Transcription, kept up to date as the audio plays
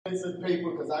and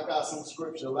paper because I got some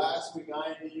scripture. Last week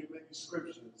I didn't give you many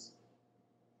scriptures.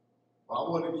 But I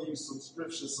want to give you some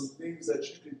scriptures, some things that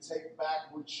you can take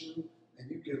back with you and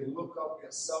you can look up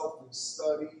yourself and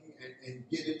study and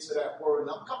get into that word. And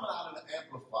I'm coming out of the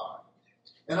Amplified.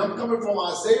 And I'm coming from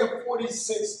Isaiah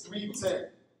 46, 3:10.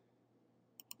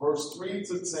 Verse 3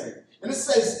 to 10. And it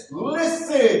says,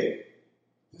 listen.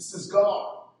 This is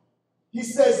God. He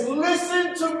says,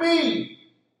 listen to me,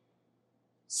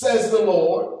 says the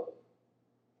Lord,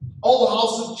 O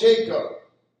house of Jacob,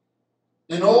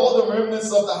 and all the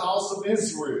remnants of the house of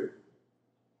Israel.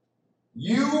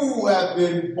 You have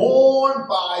been born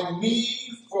by me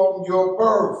from your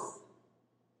birth,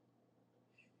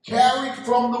 carried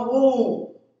from the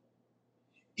womb,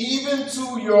 even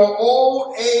to your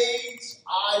old age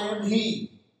I am he.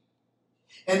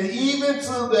 And even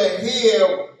to the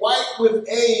hair white with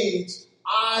age,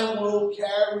 I will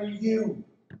carry you.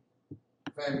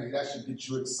 Family, that should get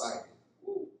you excited.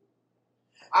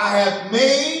 I have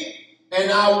made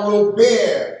and I will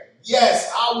bear.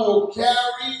 Yes, I will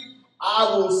carry,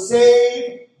 I will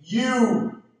save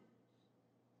you.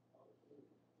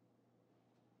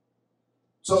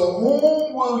 To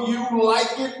whom will you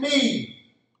liken me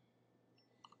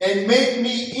and make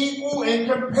me equal and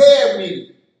compare me,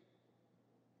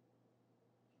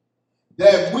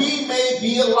 that we may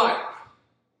be alike?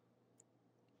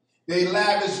 They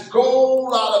lavish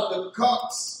gold out of the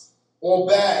cups or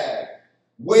bag,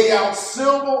 weigh out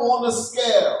silver on the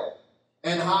scale,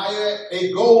 and hire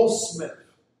a goldsmith,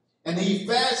 and he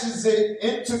fashions it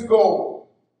into gold.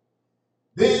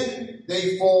 Then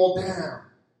they fall down.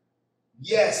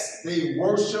 Yes, they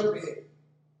worship it.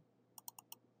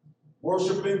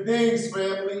 Worshiping things,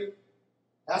 family.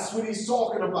 That's what he's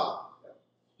talking about.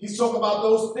 He's talking about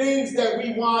those things that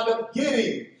we wind up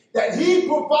getting, that he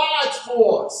provides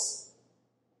for us.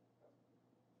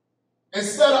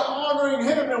 Instead of honoring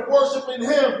him and worshiping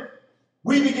him,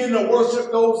 we begin to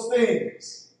worship those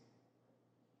things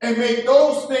and make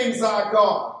those things our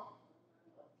God.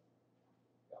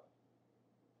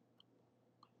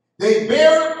 They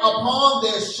bear it upon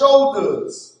their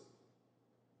shoulders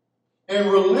in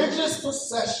religious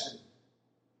procession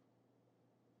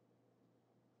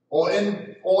or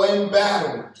in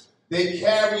battle. They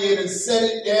carry it and set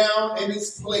it down in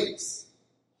its place.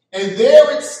 And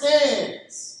there it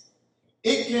stands.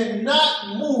 It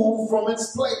cannot move from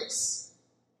its place.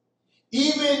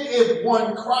 Even if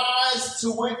one cries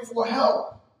to it for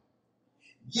help,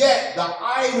 yet the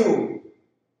idol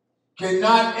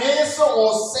cannot answer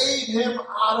or save him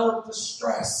out of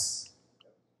distress.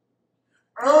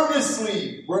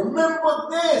 Earnestly remember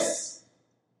this.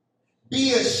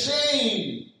 Be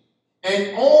ashamed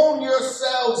and own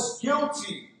yourselves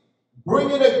guilty.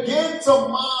 Bring it again to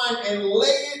mind and lay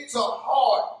it to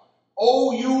heart,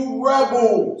 O you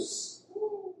rebels.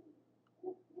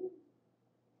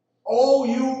 O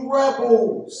you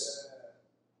rebels.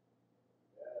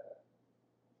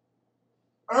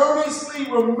 Earnestly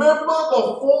remember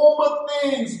the former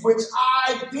things which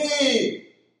I did.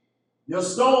 Your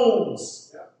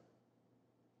stones.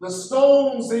 The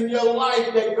stones in your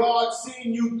life that God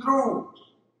seen you through.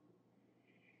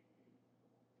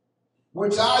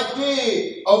 Which I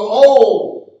did of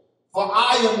old. For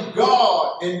I am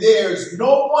God and there is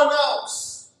no one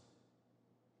else.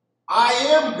 I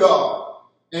am God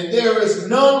and there is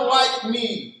none like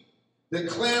me.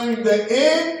 Declaring the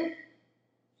end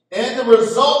and the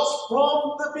results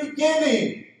from the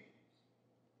beginning.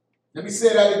 Let me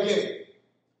say that again.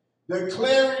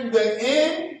 Declaring the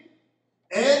end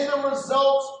and the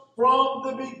results from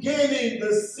the beginning.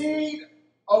 The seed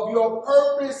of your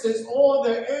purpose is on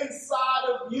the inside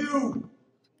of you.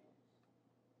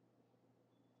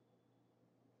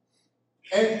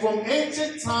 And from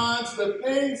ancient times, the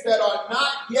things that are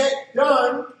not yet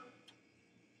done,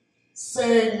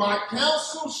 saying, my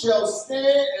counsel shall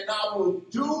stand, and I will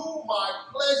do my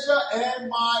pleasure and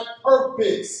my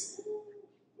purpose.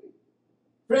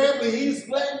 Family, he's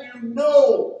letting you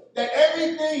know that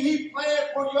everything he planned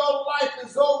for your life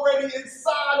is already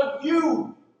inside of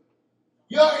you.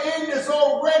 Your end is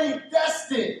already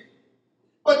destined.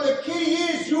 But the key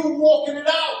is you walking it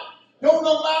out. Don't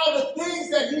allow the things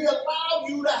that he allowed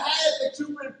you to have, that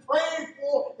you've been praying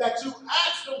for, that you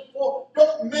asked him for,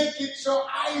 don't make it your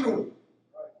idol.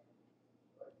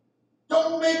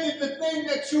 Don't make it the thing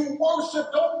that you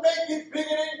worship. Don't make it bigger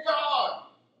than God.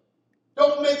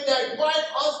 Don't make that wife,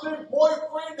 husband,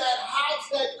 boyfriend, that house,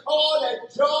 that car,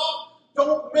 that job.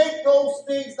 Don't make those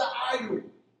things the idol.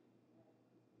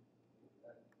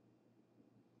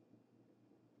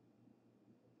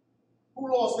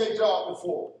 Who lost their job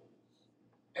before?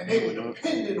 And they were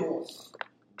dependent on it.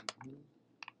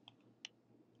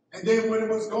 And then when it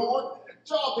was gone, the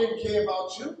job didn't care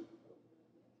about you.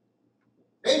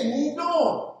 They moved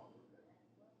on.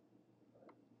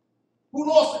 Who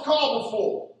lost the car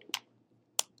before?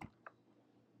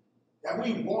 That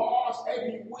we washed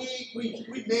every week.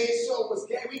 We made sure it was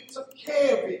good. We took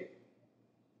care of it.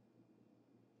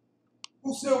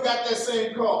 Who still got that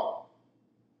same car?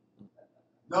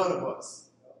 None of us.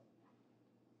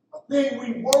 A thing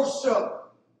we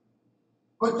worship,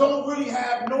 but don't really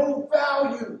have no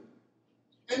value.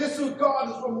 And this is what God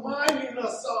is reminding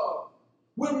us of.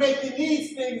 We're making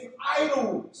these things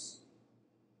idols,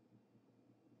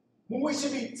 when we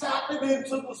should be tapping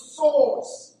into the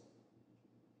source.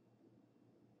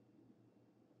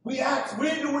 We ask,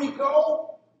 where do we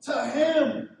go? To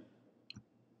Him.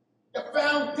 The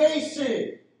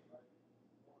foundation.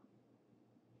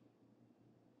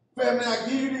 Family, I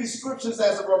give you these scriptures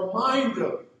as a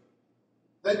reminder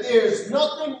that there is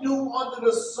nothing new under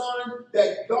the sun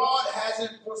that God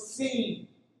hasn't foreseen.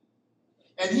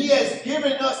 And He has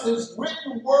given us His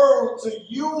written word to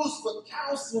use for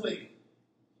counseling.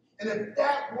 And if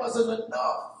that wasn't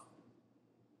enough,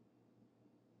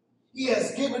 He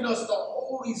has given us the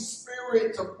Holy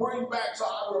Spirit to bring back to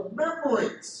our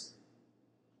remembrance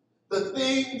the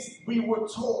things we were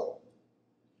taught,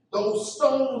 those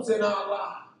stones in our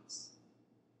lives.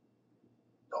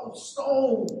 Those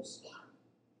stones.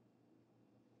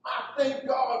 I thank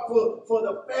God for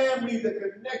the family,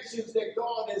 the connections that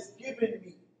God has given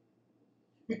me,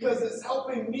 because it's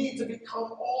helping me to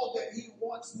become all that He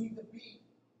wants me to be.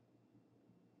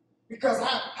 Because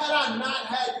had I not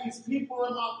had these people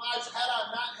in my life, had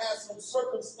I not had some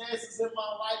circumstances in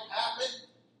my life happen,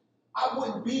 I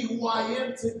wouldn't be who I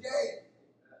am today.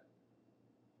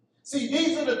 See,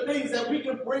 these are the things that we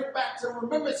can bring back to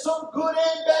remember, some good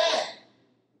and bad,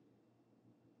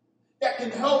 that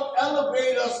can help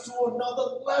elevate us to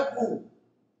another level.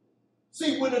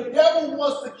 See, when the devil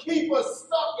wants to keep us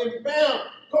stuck and bound,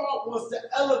 God wants to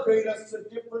elevate us to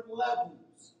different levels.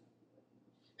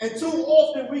 And too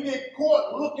often we get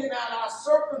caught looking at our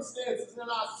circumstances and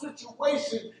our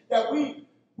situation that we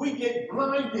get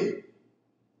blinded.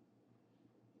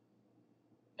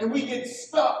 And we get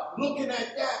stuck looking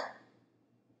at that.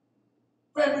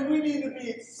 Family, we need to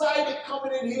be excited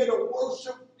coming in here to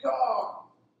worship God.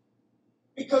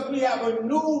 Because we have a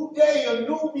new day, a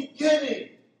new beginning,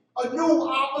 a new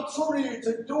opportunity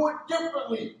to do it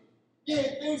differently. Yeah,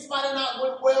 things might have not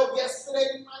went well yesterday.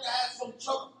 We might have had some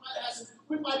trouble.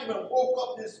 We might even woke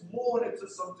up this morning to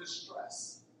some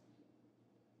distress.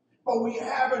 But we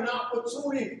have an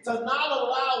opportunity to not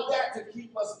allow that to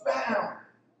keep us bound.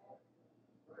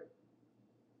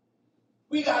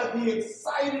 We got to be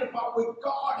excited about what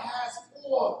God has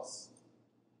for us.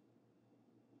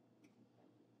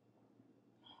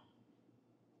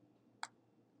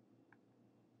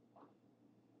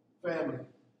 Family,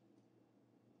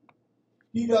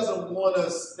 He doesn't want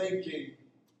us thinking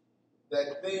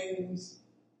that these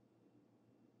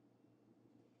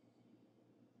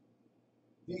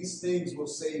things will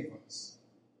save us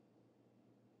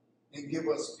and give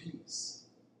us peace.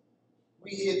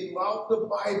 We hear throughout the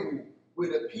Bible where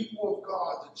the people of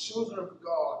God, the children of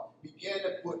God, began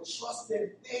to put trust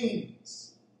in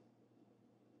things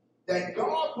that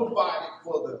God provided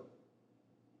for them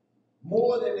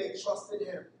more than they trusted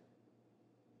Him.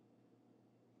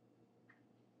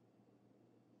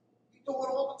 We do it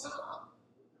all the time.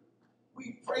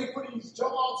 We pray for these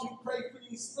jobs, we pray for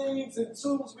these things, and as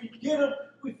soon as we get them,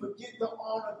 we forget to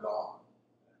honor God.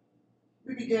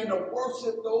 We begin to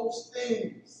worship those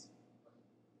things.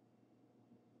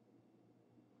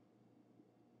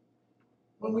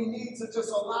 When we need to just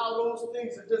allow those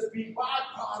things to just be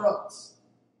byproducts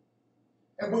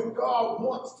and what God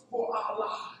wants for our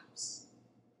lives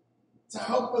to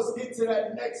help us get to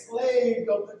that next leg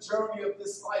of the journey of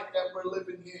this life that we're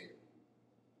living here.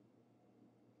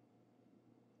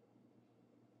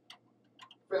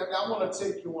 Family, I want to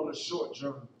take you on a short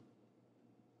journey.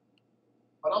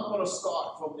 But I'm going to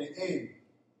start from the end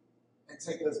and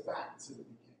take us back to the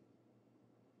beginning.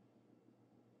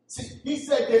 See, He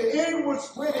said the end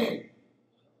was written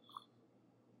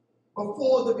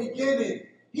before the beginning.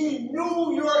 He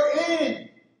knew your end.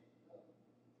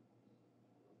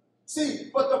 See,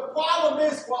 but the problem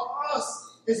is for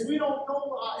us is we don't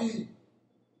know our end.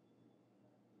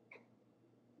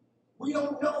 We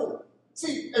don't know.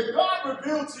 See, if God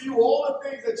revealed to you all the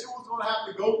things that you was going to have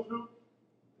to go through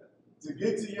to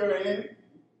get to your end,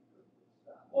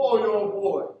 oh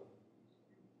boy,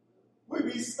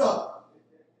 we'd be stuck.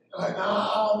 Like, nah,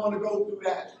 I don't want to go through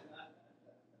that.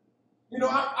 You know,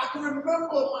 I can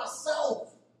remember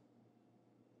myself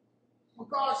But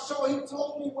God showed, he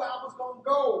told me where I was going to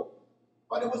go.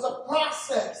 But it was a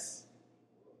process.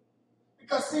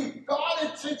 Because see,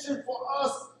 God's intention for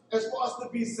us is for us to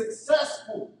be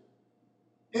successful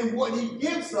in what he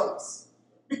gives us.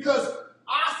 Because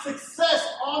our success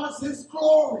honors his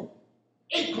glory.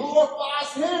 It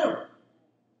glorifies him.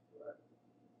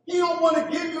 He don't want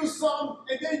to give you something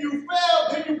and then you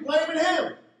fail, then you blaming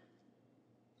him.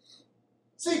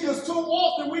 See, because too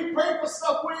often we pray for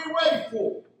stuff we ain't ready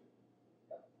for.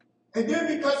 And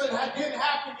then because it didn't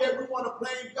happen yet, we want to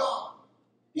blame God.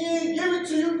 He ain't give it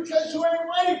to you because you ain't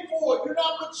ready for it. You're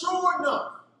not mature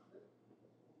enough.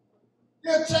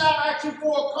 Your child asks you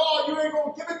for a car, you ain't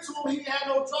going to give it to him. He ain't had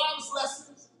no driver's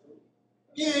lessons.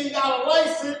 He ain't got a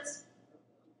license.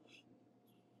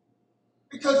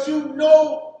 Because you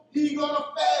know he's going to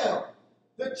fail.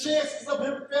 The chances of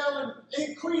him failing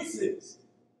increases.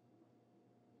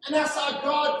 And that's how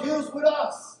God deals with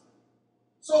us.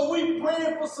 So we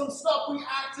praying for some stuff. We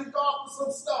asking God for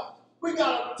some stuff. We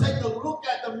got to take a look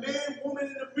at the man, woman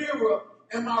in the mirror.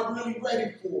 Am I really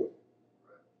ready for it?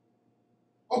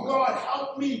 Oh, God,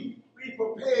 help me be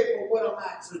prepared for what I'm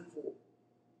asking for.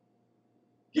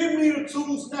 Give me the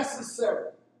tools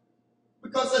necessary.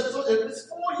 Because if it's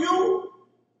for you,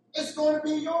 it's going to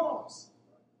be yours.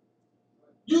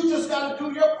 You just got to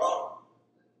do your part.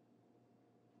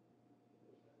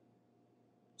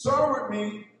 Turn with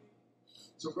me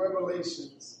to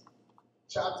Revelations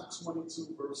chapter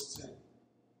 22, verse 10.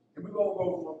 And we're going to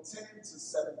go from 10 to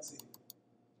 17.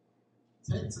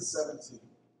 10 to 17.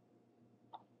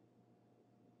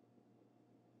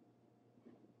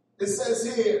 It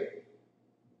says here,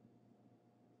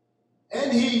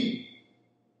 and he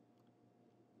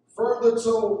further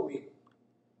told me,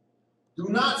 do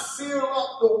not seal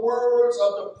up the words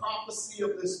of the prophecy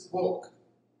of this book,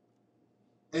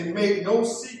 and make no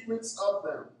secrets of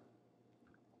them.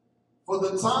 For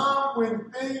the time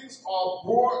when things are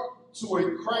brought to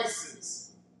a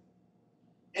crisis,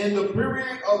 and the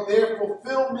period of their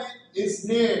fulfillment is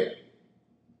near,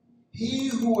 he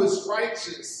who is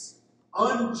righteous,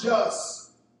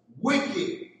 unjust,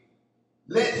 wicked,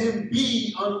 let him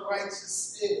be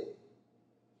unrighteous still.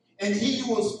 And he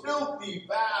who is filthy,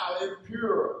 vile,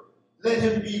 impure, let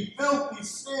him be filthy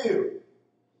still.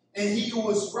 And he who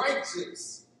is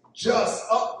righteous, just,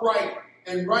 upright,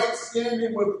 and right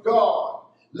standing with God,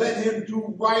 let him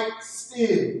do right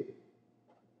still.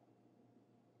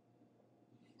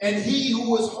 And he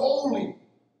who is holy,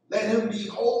 let him be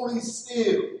holy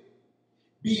still.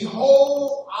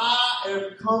 Behold, I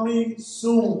am coming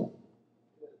soon,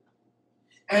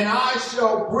 and I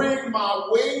shall bring my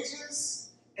wages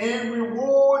and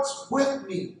rewards with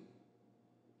me,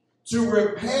 to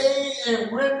repay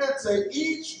and render to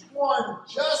each one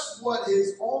just what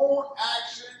his own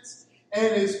actions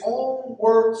and his own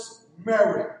works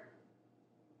merit.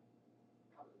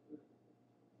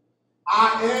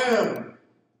 I am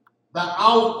the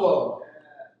Alpha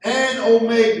and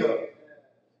Omega,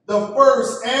 the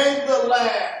first and the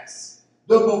last,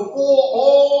 the before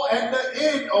all and the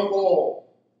end of all.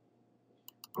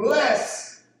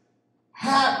 Blessed,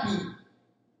 happy,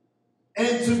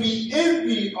 and to be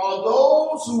envied are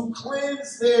those who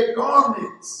cleanse their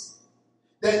garments,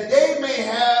 that they may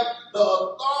have the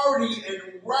authority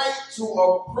and right to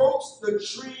approach the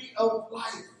tree of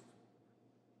life,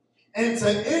 and to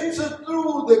enter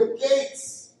through the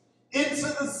gates into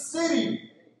the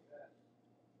city.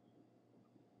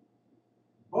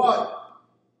 But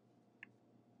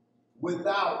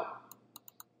without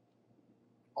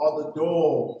are the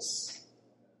dogs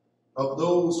of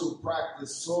those who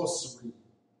practice sorcery,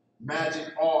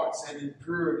 magic arts, and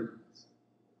impurities,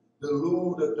 the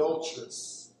lewd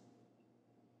adulteress,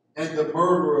 and the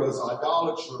murderers,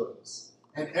 idolaters,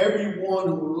 and everyone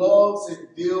who loves and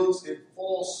deals in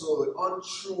falsehood,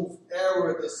 untruth,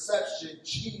 error, deception,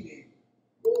 cheating.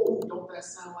 Ooh, don't that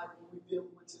sound like what we're dealing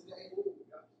with today?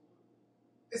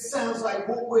 It sounds like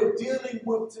what we're dealing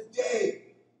with today.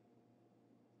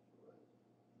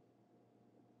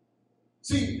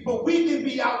 See, but we can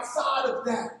be outside of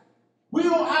that. We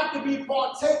don't have to be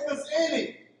partakers in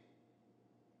it.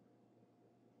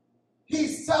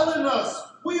 He's telling us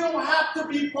we don't have to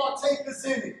be partakers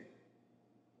in it.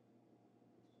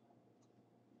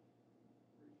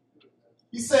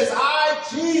 He says, I,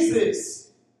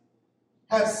 Jesus,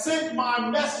 have sent my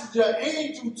messenger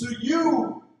angel to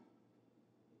you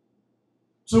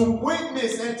to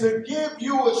witness and to give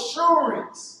you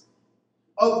assurance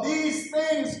of these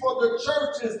things for the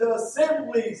churches, the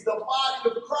assemblies, the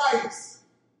body of Christ,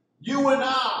 you and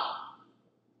I.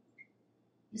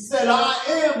 He said, I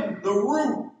am the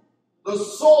root, the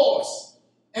source,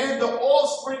 and the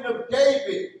offspring of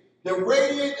David, the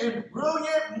radiant and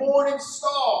brilliant morning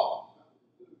star,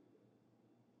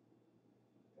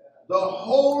 the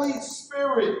Holy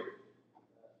Spirit,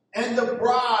 and the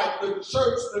bride, the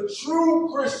church, the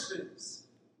true Christians,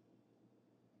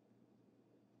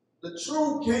 the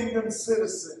true kingdom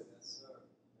citizens,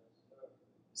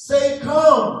 say,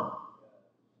 come.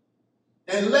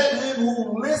 And let him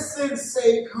who listens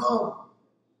say, come.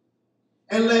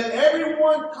 And let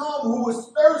everyone come who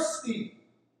is thirsty,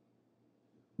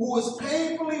 who is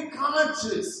painfully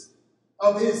conscious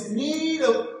of his need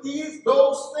of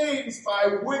those things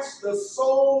by which the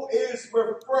soul is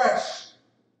refreshed.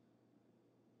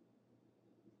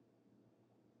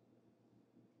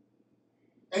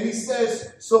 And he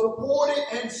says, supported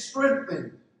and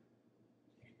strengthened.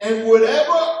 And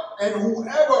whoever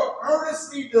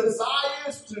earnestly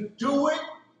desires to do it,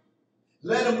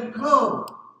 let him come.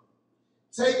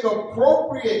 Take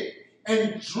appropriate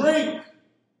and drink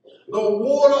the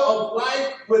water of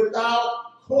life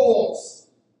without cost.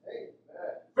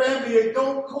 Family, it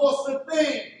don't cost a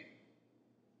thing.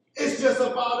 It's just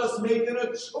about us making a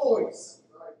choice.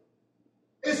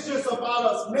 It's just about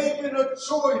us making a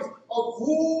choice of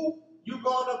who's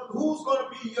gonna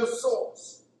be your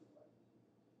source.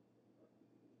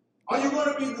 Are you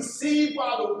going to be deceived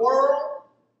by the world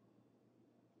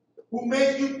who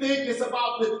make you think it's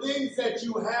about the things that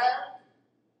you have?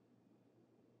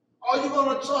 Are you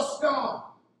going to trust God?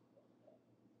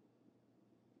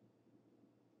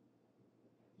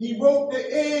 He wrote the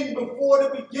end before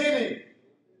the beginning.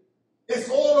 It's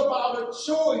all about a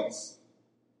choice.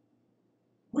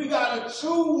 We got to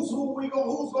choose who's going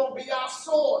to be our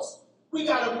source. We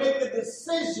got to make a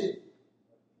decision.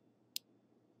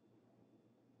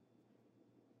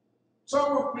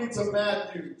 Turn with me to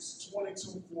Matthew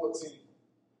 22:14.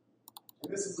 And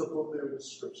this is a familiar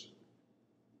scripture.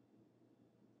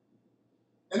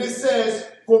 And it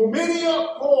says, for many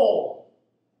are called,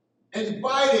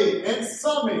 invited, and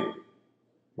summoned,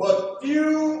 but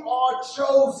few are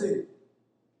chosen.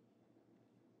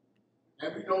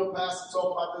 And we know Pastor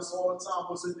talk about this all the time.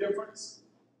 What's the difference?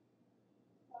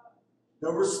 The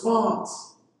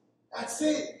response. That's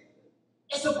it.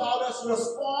 It's about us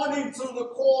responding to the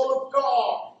call of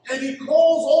God. And he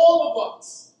calls all of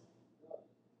us.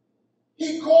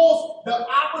 He calls, the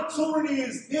opportunity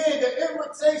is there, the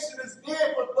invitation is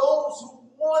there for those who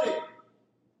want it.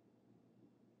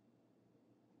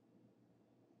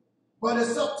 But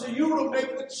it's up to you to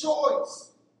make the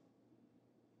choice.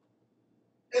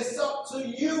 It's up to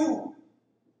you.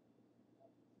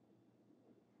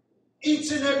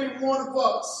 Each and every one of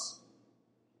us.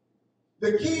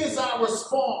 The key is our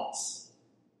response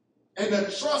and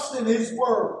the trust in his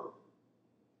word.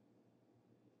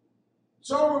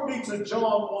 Turn with me to John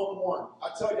 1:1. I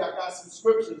tell you, I got some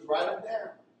scriptures. Write them down.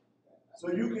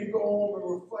 So you can go home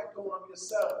and reflect on them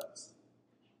yourselves.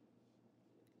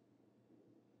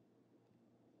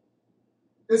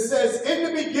 It says, in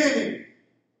the beginning,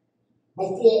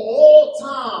 before all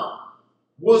time,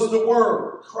 was the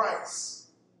Word, Christ.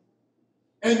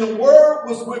 And the Word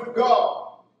was with God.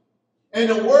 And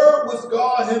the Word was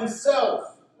God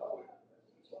himself.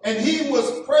 And he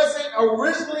was present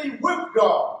originally with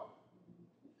God.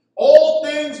 All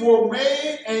things were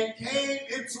made and came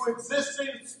into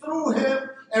existence through him,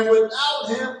 and without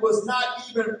him was not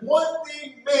even one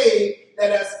thing made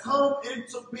that has come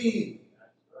into being.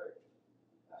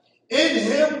 In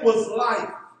him was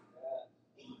life,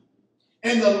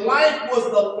 and the life was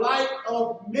the light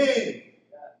of men.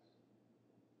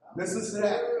 Listen to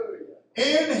that.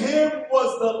 In him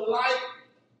was the light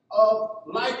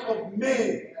of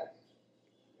men.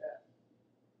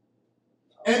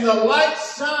 And the light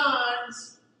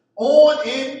shines on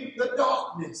in the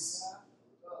darkness.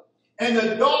 And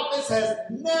the darkness has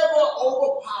never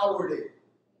overpowered it.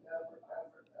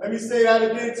 Let me say that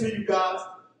again to you guys.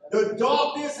 The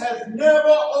darkness has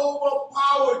never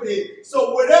overpowered it.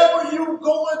 So whatever you're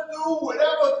going through,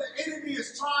 whatever the enemy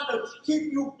is trying to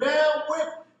keep you bound with,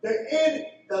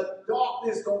 the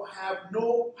darkness don't have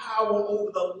no power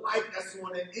over the light that's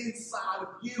on the inside of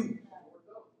you.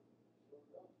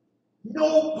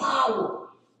 No power.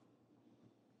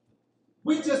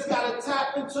 We just got to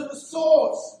tap into the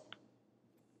source.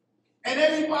 And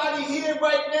everybody here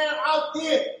right now out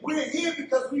there, we're here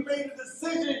because we made a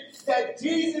decision that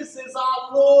Jesus is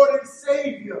our Lord and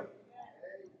Savior.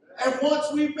 And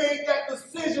once we made that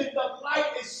decision, the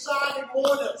light is shining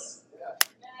on us.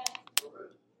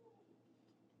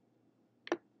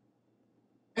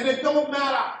 And it don't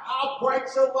matter how bright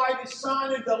your light is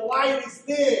shining, the light is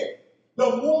there.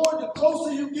 The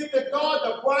closer you get to God,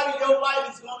 the brighter your light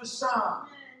is going to shine.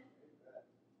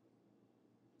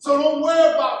 So don't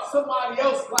worry about somebody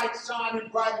else's light shining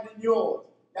brighter than yours.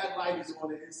 That light is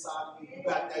on the inside of you. You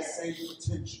got that same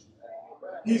potential.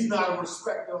 He's not a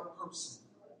respecter of person.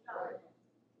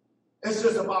 It's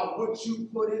just about what you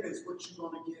put in is what you're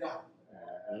going to get out.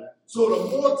 So the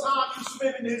more time you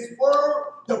spend in his word,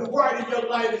 the brighter your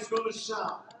light is going to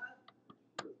shine.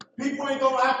 People ain't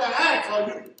going to have to ask,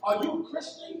 are you a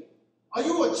Christian? Are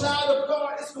you a child of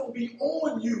God? It's going to be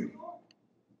on you.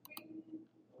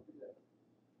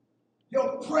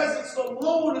 Your presence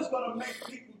alone is going to make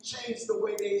people change the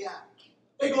way they act.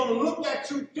 They're going to look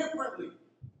at you differently.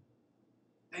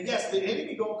 And yes, the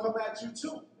enemy going to come at you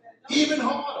too. Even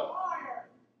harder.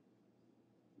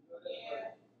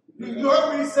 You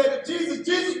heard me say to Jesus,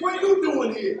 Jesus, what are you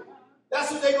doing here?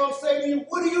 That's what they're going to say to you.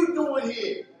 What are you doing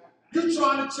here? You're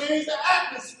trying to change the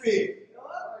atmosphere.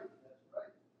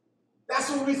 That's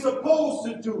what we're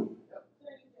supposed to do.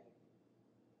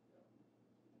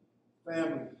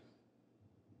 Family,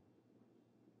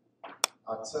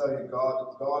 I tell you,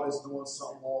 God is doing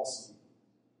something awesome.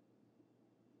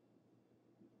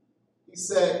 He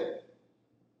said,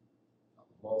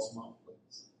 I lost my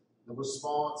place. The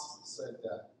response said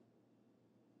that.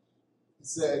 He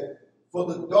said, for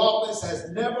the darkness has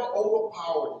never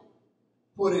overpowered it,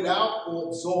 put it out or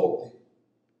absorbed it,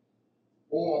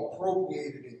 or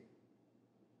appropriated it,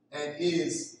 and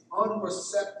is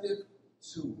unreceptive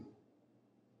to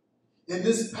it. In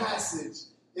this passage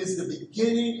is the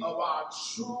beginning of our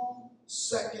true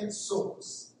second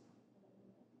source.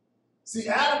 See,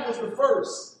 Adam was the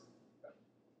first.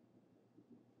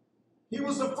 He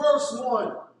was the first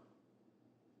one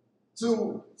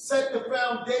to set the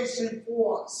foundation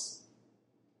for us.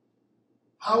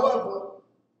 However,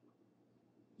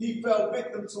 he fell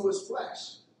victim to his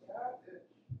flesh.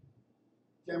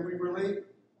 Can we relate?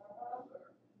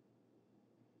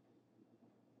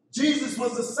 Jesus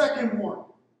was the second one.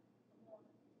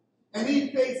 And he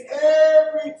faced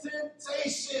every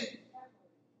temptation.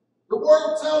 The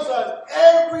word tells us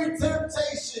every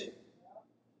temptation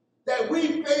that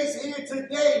we face here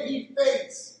today, he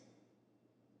faced.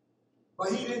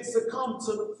 But he didn't succumb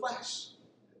to the flesh.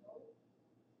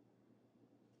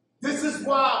 This is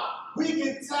why we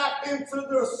can tap into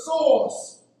the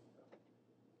source.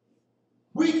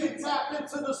 We can tap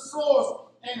into the source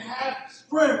and have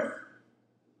strength.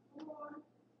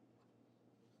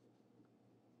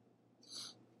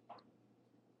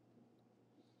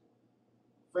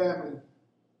 Family,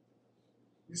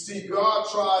 you see, God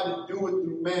tried to do it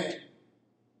through man.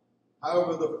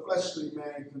 However, the fleshly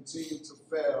man continued to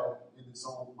fail in his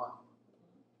own mind.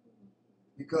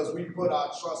 Because we put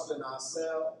our trust in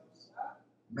ourselves,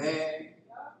 man,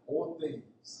 or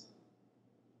things.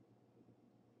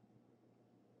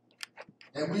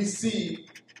 And we see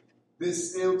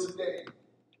this still today,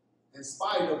 in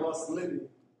spite of us living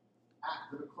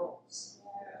after the cross.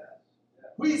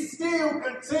 We still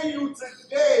continue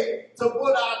today to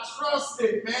put our trust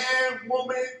in man,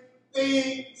 woman,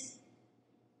 things.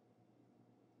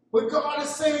 But God is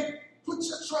saying, put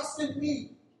your trust in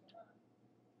me.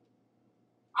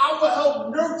 I will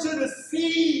help nurture the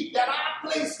seed that I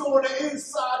placed on the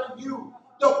inside of you.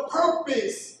 The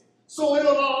purpose. So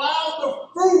it'll allow the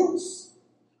fruits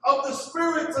of the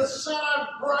Spirit to shine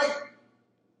bright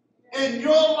in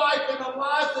your life and the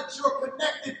lives that you're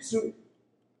connected to.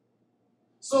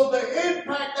 So the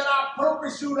impact that I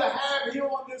purpose you to have here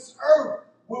on this earth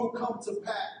will come to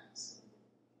pass.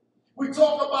 We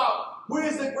talk about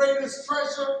where's the greatest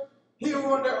treasure here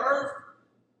on the earth,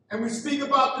 and we speak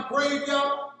about the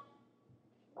graveyard,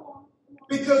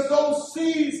 because those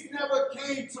seeds never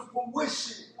came to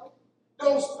fruition.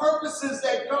 Those purposes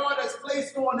that God has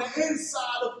placed on the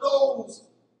inside of those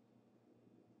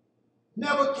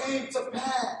never came to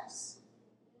pass.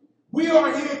 We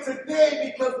are here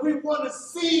today because we want to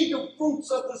see the fruits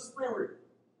of the Spirit.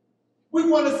 We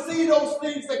want to see those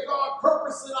things that God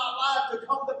purposed in our lives to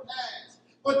come to pass.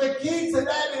 But the key to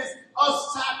that is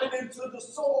us tapping into the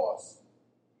source.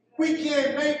 We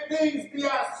can't make things be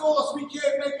our source. We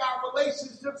can't make our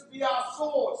relationships be our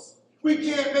source. We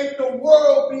can't make the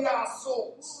world be our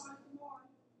source.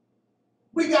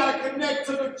 We got to connect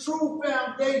to the true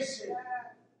foundation,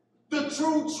 the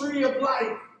true tree of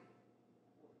life.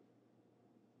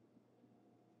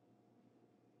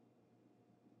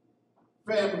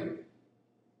 Family,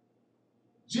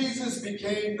 Jesus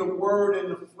became the Word in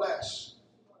the flesh.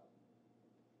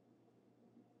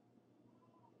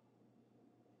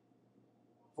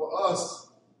 For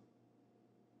us,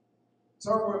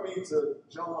 turn with me to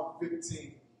John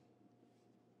 15,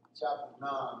 chapter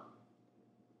 9.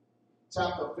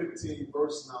 Chapter 15,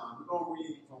 verse 9. We're going to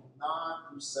read from 9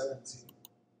 through 17.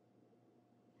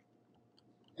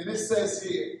 And it says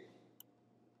here,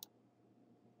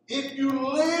 if you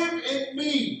live in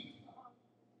me,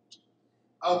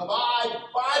 abide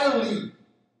vitally,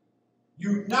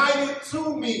 united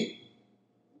to me,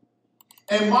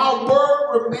 and my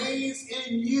word remains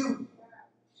in you,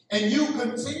 and you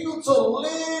continue to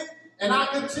live, and I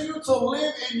continue to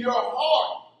live in your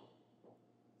heart,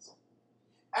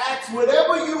 ask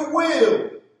whatever you will,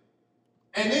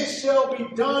 and it shall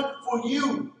be done for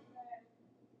you.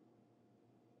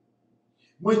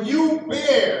 When you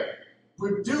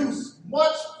produce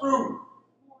much fruit.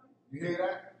 You hear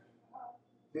that?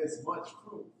 There's much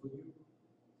fruit for you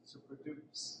to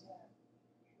produce.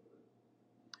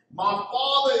 My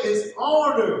Father is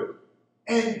honored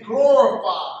and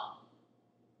glorified,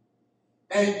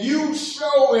 and you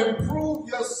show and prove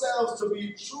yourselves to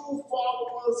be true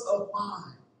followers of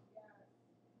mine.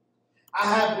 I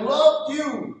have loved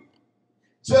you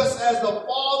just as the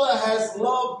Father has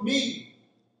loved me.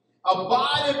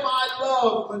 Abide in my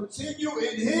love, continue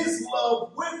in his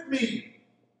love with me.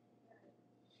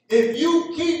 If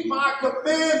you keep my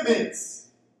commandments,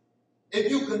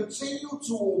 if you continue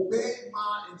to obey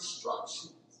my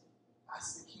instructions,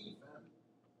 that's the key, man.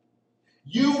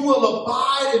 You will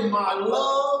abide in my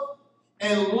love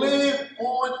and live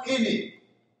on in it.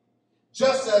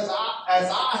 Just as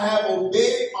I have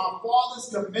obeyed my Father's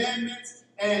commandments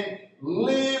and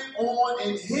live on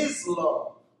in his love.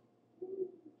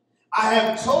 I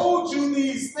have told you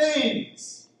these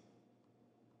things,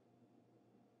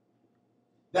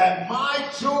 that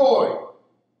my joy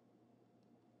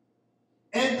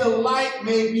and delight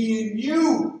may be in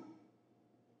you,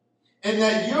 and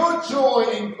that your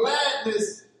joy and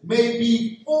gladness may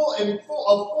be a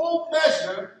full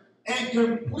measure and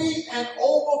complete and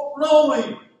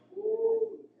overflowing.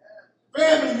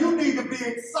 Family, you need to be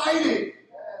excited.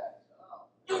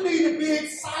 You need to be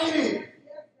excited.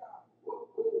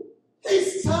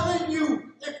 He's telling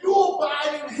you, if you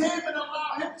abide in him and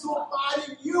allow him to abide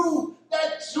in you,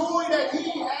 that joy that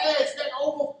he has, that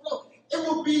overflow, it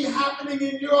will be happening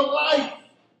in your life.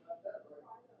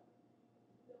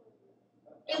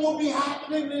 It will be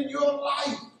happening in your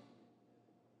life.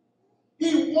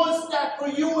 He wants that for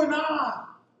you and I.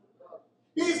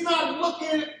 He's not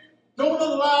looking, don't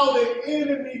allow the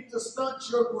enemy to stunt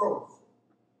your growth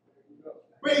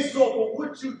based off of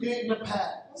what you did in the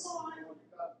past.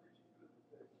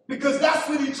 Because that's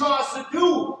what he tries to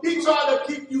do. He tries to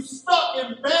keep you stuck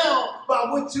and bound by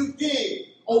what you did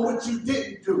or what you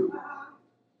didn't do.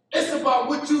 It's about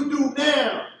what you do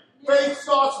now. Faith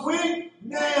starts with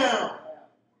now.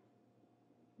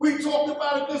 We talked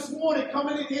about it this morning,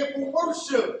 coming in here for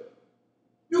worship.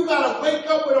 You got to wake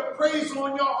up with a praise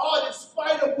on your heart in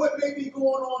spite of what may be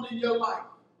going on in your life.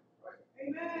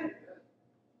 Amen.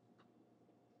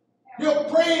 Your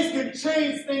praise can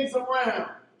change things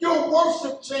around. Your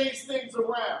worship changes things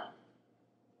around.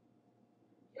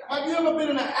 Have you ever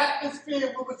been in an atmosphere where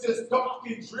it was just dark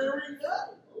and dreary?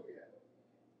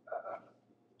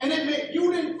 And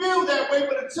you didn't feel that way,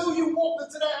 but until you walked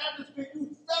into that atmosphere,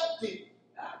 you felt it.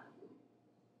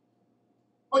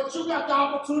 But you got the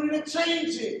opportunity to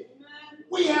change it.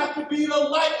 We have to be the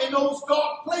light in those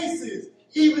dark places,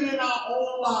 even in our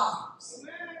own lives.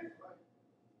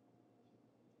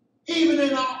 Even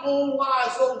in our own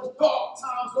lives, those dark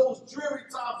times, those dreary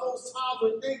times, those times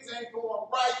when things ain't going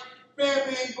right,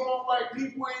 family ain't going right,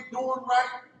 people ain't doing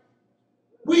right.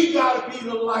 We got to be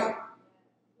the light.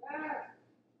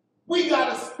 We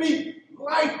got to speak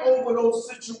life over those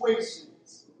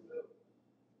situations.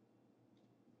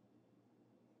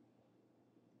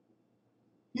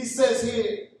 He says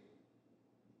here,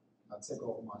 I'll take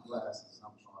off my glasses.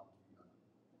 I'm trying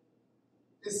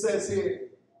to. It says here,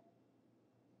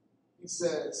 he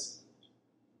says,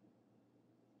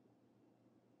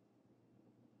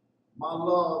 my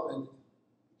love, and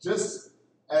just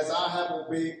as I have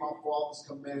obeyed my Father's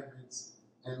commandments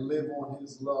and live on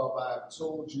his love, I have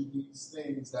told you these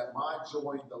things, that my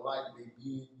joy and delight may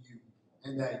be in you,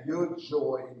 and that your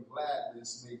joy and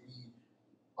gladness may be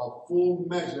a full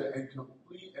measure and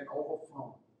complete and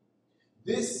overflowing.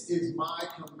 This is my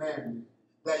commandment,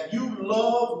 that you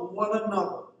love one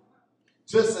another,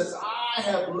 just as I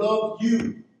have loved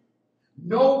you.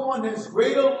 No one has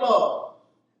greater love,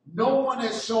 no one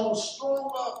has shown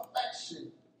stronger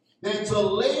affection than to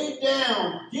lay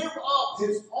down, give up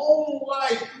his own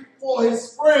life for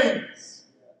his friends.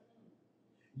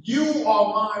 You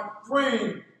are my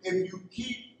friend if you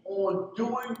keep on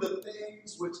doing the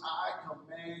things which I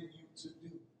command you to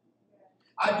do.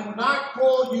 I do not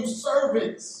call you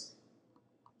servants,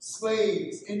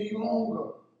 slaves any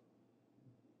longer.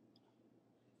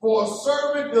 For a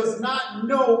servant does not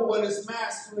know what his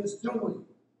master is doing,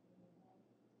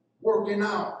 working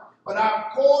out. But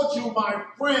I've called you my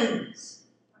friends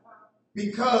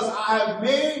because I have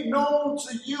made known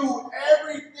to you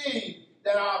everything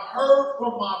that I've heard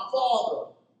from my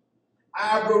Father. I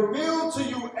have revealed to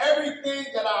you everything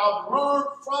that I have learned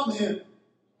from him.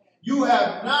 You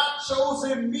have not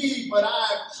chosen me, but I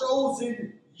have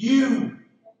chosen you.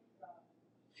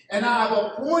 And I have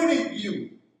appointed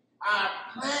you. I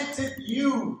have planted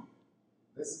you.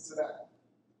 Listen to that.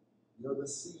 You're the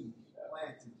seed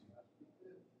planted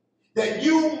you. That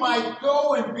you might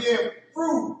go and bear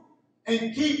fruit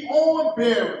and keep on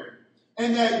bearing.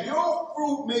 And that your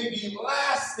fruit may be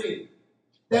lasting.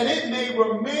 That it may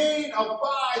remain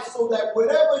abide, so that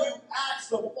whatever you ask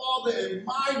the Father in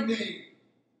my name,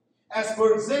 as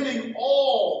presenting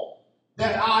all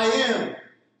that I am,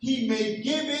 he may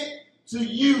give it to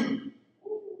you.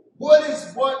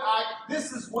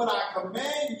 This is what I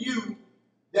command you,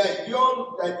 that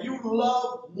you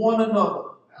love one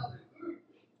another.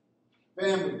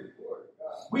 Family,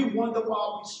 we wonder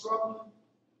why we're struggling.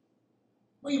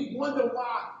 We wonder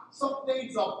why some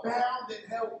things are bound and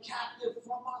held captive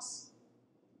from us.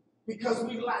 Because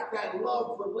we lack that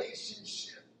love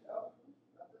relationship.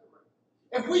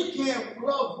 If we can't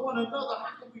love one another,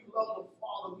 how can we love the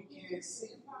Father we can't see?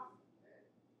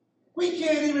 We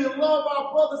can't even love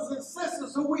our brothers and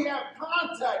sisters who we have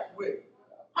contact with.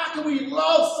 How can we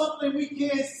love something we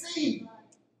can't see?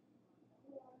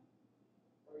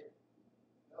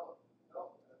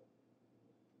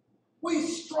 We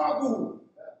struggle.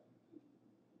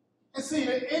 And see,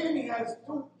 the enemy has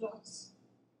duped us.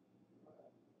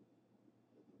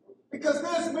 Because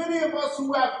there's many of us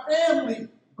who have family,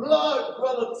 blood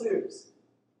relatives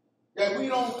that we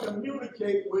don't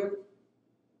communicate with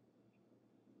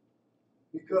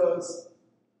because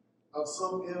of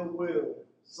some ill will,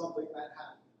 something that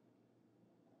happened.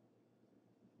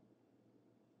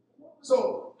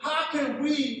 So how can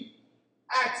we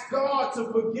ask God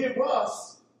to forgive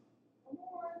us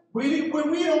when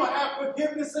we don't have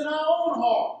forgiveness in our own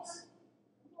hearts?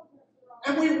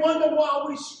 And we wonder why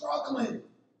we're struggling.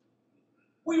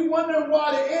 We wonder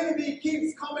why the enemy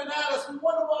keeps coming at us. We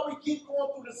wonder why we keep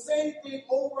going through the same thing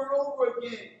over and over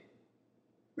again.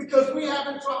 Because we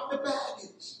haven't dropped the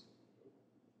baggage.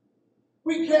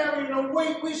 We carrying a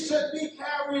weight we should be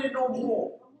carrying no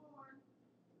more.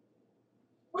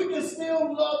 We can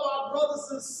still love our brothers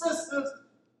and sisters.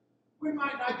 We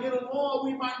might not get along.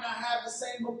 We might not have the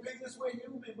same opinions. We're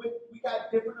human. We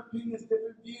got different opinions,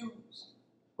 different views.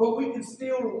 But we can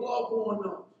still love on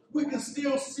them. We can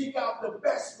still seek out the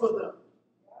best for them.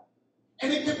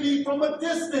 And it can be from a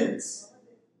distance.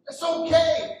 It's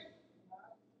okay.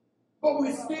 But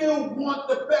we still want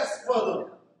the best for them.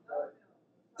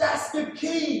 That's the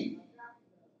key.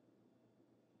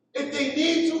 If they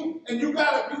need you and you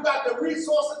got the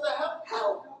resources to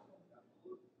help.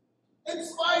 In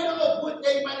spite of what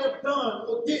they might have done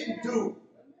or didn't do.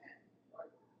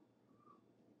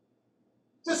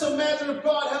 Just imagine if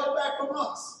God held back from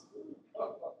us.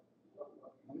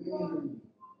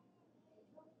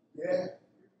 Yeah.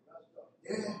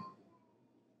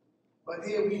 But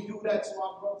here we do that to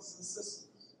our brothers and sisters.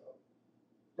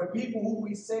 The people who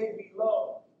we say we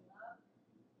love.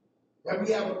 That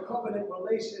we have a covenant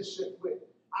relationship with.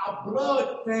 Our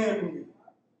blood family.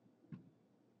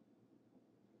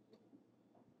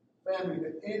 Family,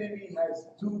 the enemy has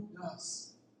duped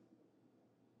us.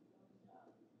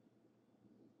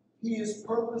 He is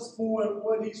purposeful in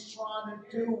what he's trying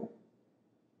to do.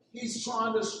 He's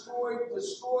trying to destroy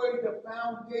the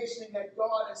foundation that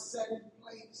God has set in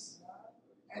place.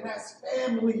 And that's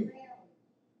family.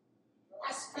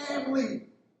 That's family.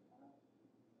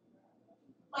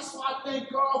 That's why I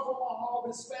thank God for my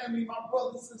Harvest family, my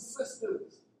brothers and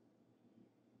sisters.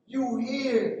 You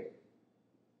here.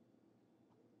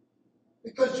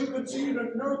 Because you continue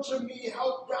to nurture me,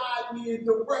 help guide me, and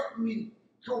direct me.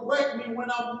 Correct me when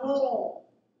I'm wrong.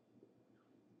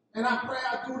 And I pray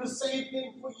I do the same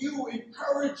thing for you,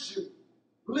 encourage you,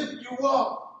 lift you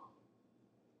up.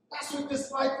 That's what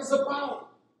this life is about.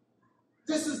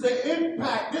 This is the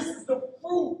impact, this is the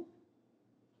fruit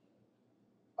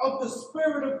of the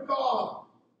Spirit of God.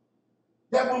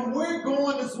 That when we're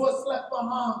gone is what's left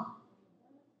behind.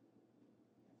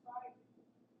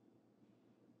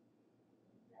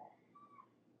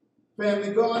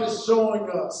 Family, God is showing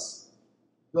us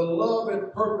the love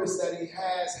and purpose that he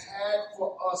has had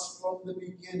for us from the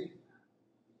beginning.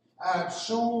 I have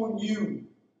shown you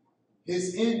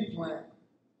his end plan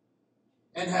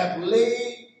and have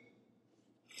laid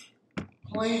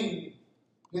plain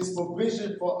his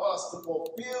provision for us to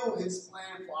fulfill his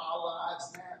plan for our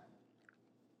lives now.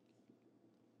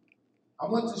 I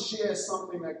want to share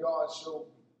something that God showed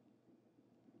me.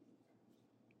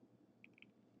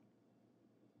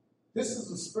 This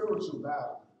is a spiritual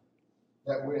battle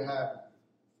that we're having.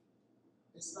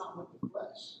 It's not with the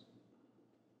flesh.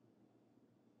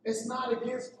 It's not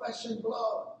against flesh and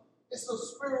blood. It's a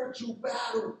spiritual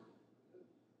battle.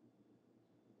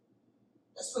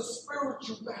 It's a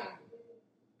spiritual battle.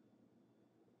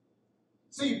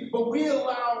 See, but we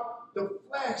allow the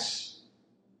flesh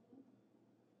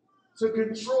to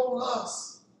control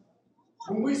us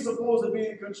when we're supposed to be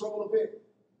in control of it.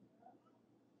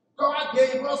 God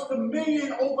gave us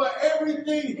dominion over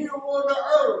everything here on the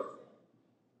earth.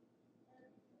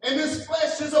 And this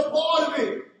flesh is a part of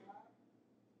it.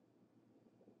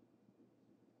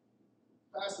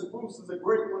 Pastor Bruce is a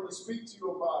great one to speak to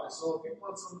you about it. So if you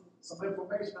want some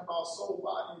information about soul,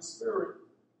 body, and spirit,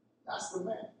 that's the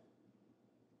man.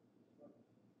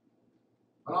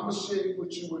 But I'm going to share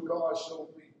with you what God showed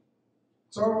me.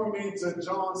 Turn with me to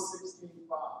John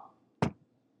 16:5.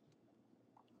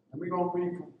 And we're going to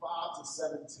read from 5 to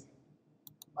 17.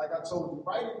 Like I told you,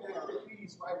 write it down.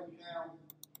 Please write it down.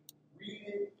 Read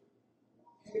it.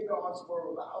 Hear God's word.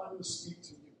 Allow him to speak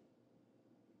to you.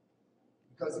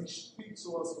 Because he speaks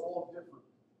to us all different.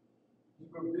 He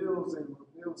reveals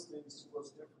things to us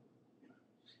different.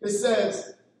 It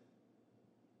says,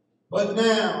 but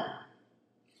now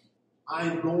I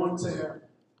am going to him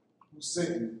who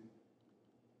sent me.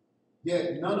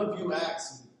 Yet none of you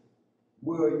asked me,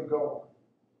 where are you going?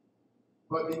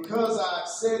 But because I have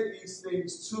said these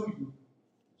things to you,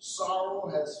 sorrow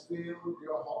has filled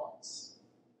your hearts,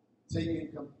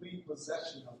 taking complete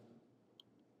possession of them.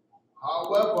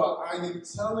 However, I am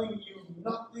telling you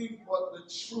nothing but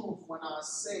the truth when I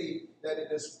say that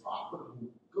it is profitable,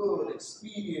 good,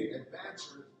 expedient,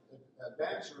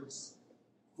 adventurous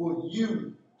for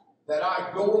you that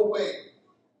I go away.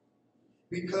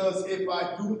 Because if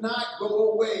I do not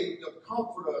go away, the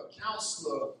comforter,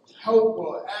 counselor,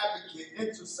 helper, advocate,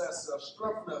 intercessor,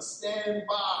 strengthener, stand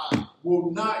by, will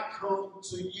not come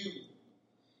to you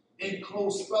in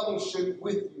close fellowship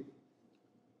with you.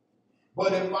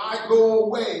 But if I go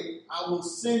away, I will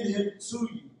send him to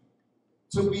you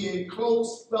to be in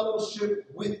close fellowship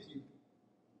with you.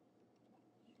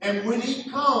 And when he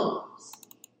comes,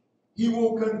 he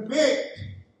will convict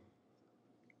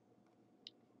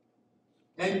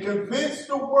and convince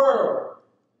the world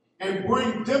and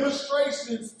bring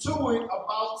demonstrations to it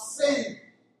about sin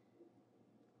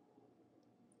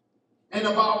and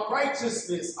about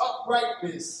righteousness,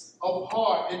 uprightness of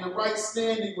heart, and the right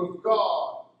standing with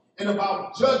God, and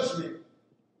about judgment,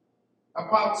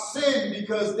 about sin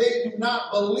because they do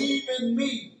not believe in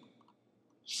me,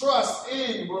 trust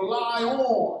in, rely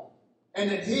on,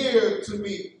 and adhere to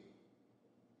me,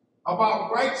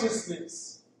 about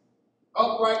righteousness,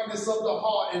 uprightness of the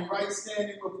heart, and right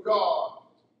standing with God,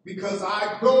 because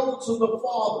I go to the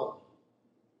Father,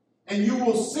 and you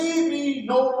will see me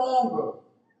no longer,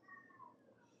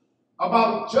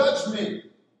 about judgment,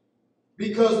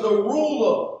 because the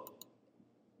ruler,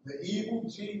 the evil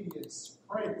genius,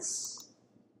 prince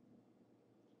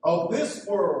of this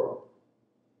world,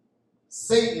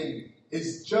 Satan,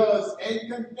 is judged and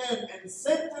condemned and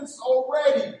sentenced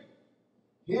already.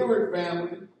 Hear it,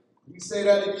 family. Let me say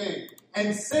that again.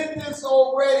 And sentenced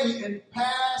already and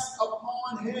passed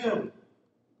upon him.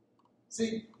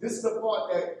 See, this is the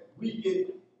part that we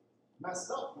get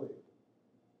messed up with.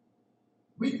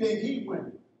 We think he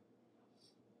won.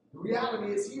 The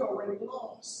reality is he already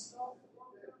lost.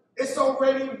 It's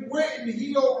already written.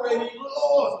 He already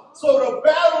lost. So the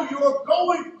battle you're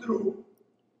going through,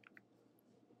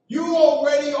 you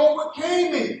already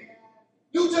overcame it.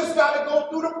 You just got to go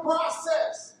through the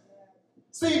process.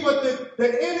 See, but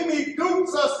the enemy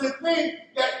dupes us to think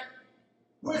that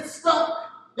we're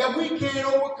stuck, that we can't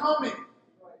overcome it,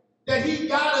 that he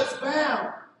got us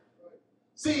bound.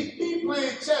 See, he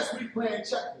playing chess, we playing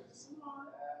checkers.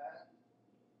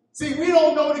 See, we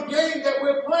don't know the game that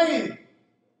we're playing.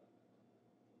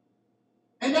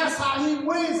 And that's how he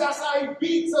wins. That's how he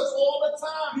beats us all the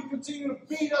time. He continues to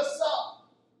beat us up.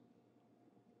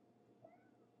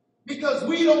 Because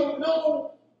we don't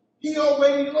know he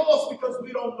already lost, because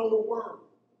we don't know the word.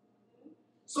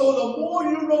 So the more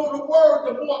you know the word,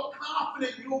 the more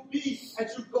confident you'll be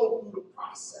as you go through the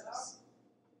process.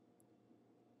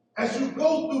 As you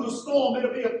go through the storm,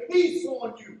 it'll be a peace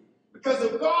on you. Because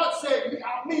if God said,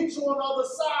 I'll meet you on the other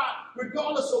side,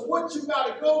 regardless of what you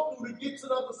got to go through to get to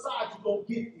the other side, you're going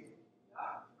to get there.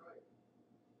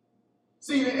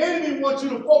 See, the enemy wants you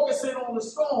to focus in on the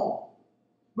storm,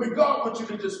 but God wants you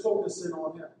to just focus in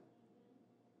on him.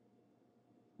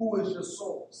 Who is your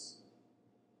source?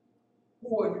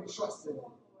 Who are you trusting in?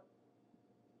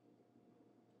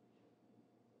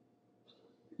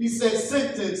 He said,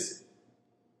 sentence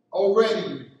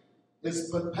already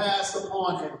is passed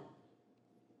upon him.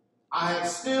 I have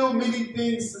still many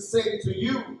things to say to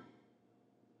you,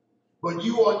 but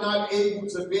you are not able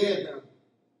to bear them.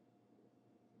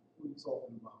 What are you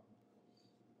talking about?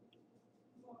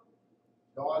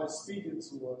 God is speaking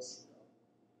to us,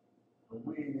 but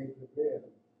we ain't able to bear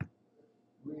them.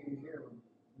 We ain't hearing them.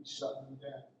 We shutting them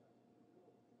down.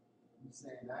 We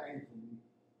saying, that ain't for me.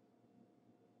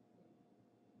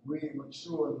 We ain't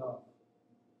mature enough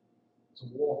to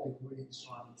walk in where he's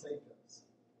trying to take us.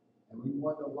 And we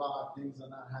wonder why things are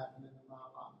not happening in our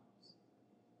lives.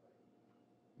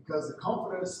 Because the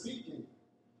Comforter is speaking.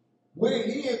 We're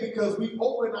here because we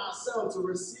open ourselves to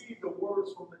receive the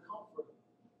words from the Comforter.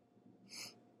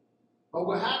 But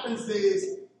what happens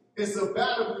is, it's a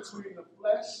battle between the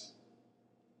flesh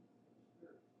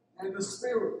and the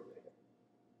spirit.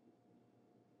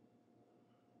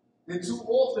 And too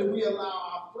often we allow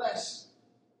our flesh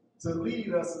to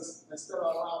lead us instead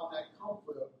of allowing that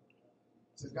Comforter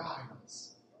to guide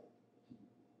us.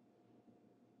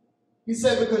 He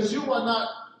said, because you are not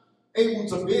able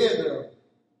to bear them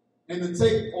and to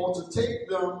take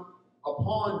them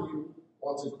upon you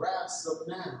or to grasp them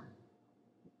now.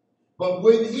 But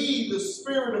when he, the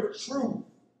Spirit of truth,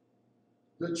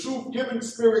 the truth-giving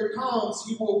Spirit comes,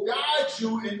 he will guide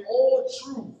you in all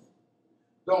truth,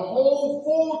 the whole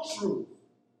full truth.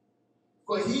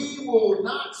 For he will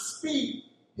not speak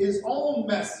his own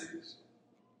message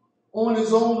on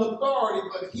his own authority,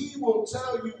 but he will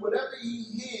tell you whatever he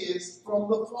hears from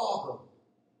the Father.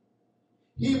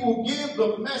 He will give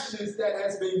the message that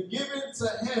has been given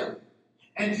to him,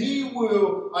 and he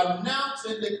will announce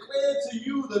and declare to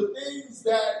you the things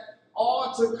that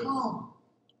are to come,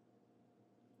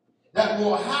 that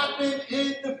will happen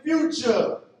in the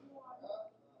future.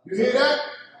 You hear that?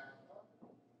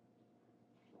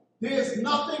 There's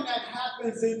nothing that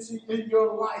happens in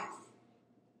your life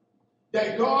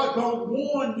that God don't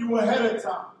warn you ahead of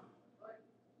time.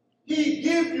 He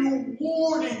gives you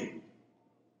warning.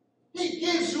 He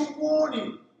gives you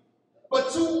warning.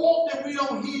 But too often we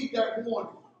don't heed that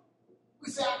warning. We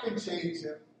say, I can change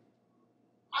him.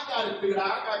 I got it figured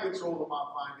out. I got control of my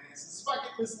finances. If I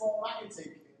get this loan, I can take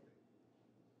care of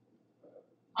it.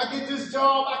 I get this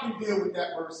job, I can deal with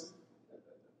that person.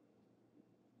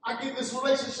 I get this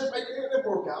relationship, it'll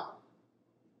work out.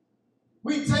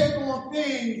 We take on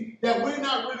things that we're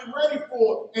not really ready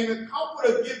for, and the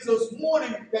Comforter gives us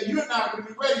warning that you're not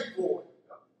really ready for it.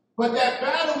 But that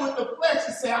battle with the flesh,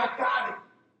 you say, I got it.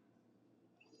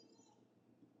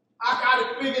 I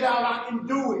got it figured out. I can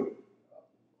do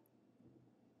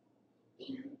it.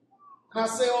 And I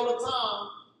say all the time,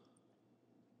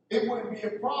 it wouldn't be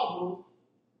a problem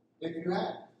if you had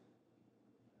it.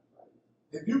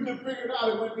 If you could figure it out,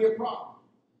 it wouldn't be a problem.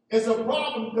 It's a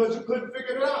problem because you couldn't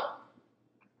figure it out.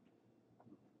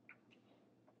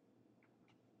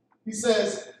 He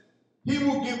says, he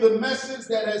will give the message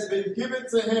that has been given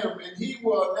to him, and he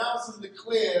will announce and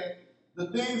declare the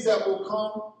things that will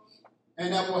come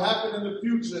and that will happen in the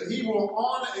future. He will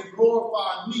honor and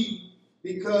glorify me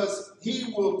because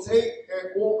he will take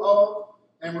all of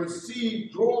and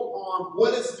receive, draw upon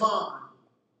what is mine,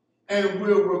 and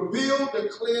will reveal,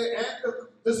 declare, and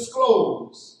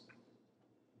disclose,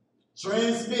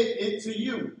 transmit it to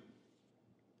you.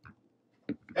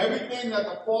 Everything that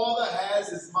the Father has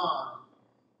is mine.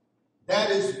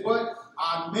 That is what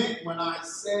I meant when I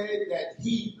said that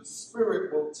he, the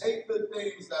Spirit, will take the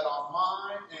things that are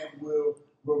mine and will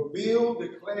reveal,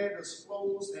 declare,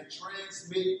 disclose, and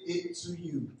transmit it to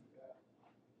you.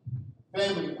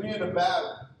 Family, we're in a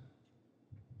battle.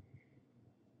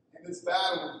 And this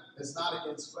battle is not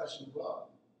against flesh and blood.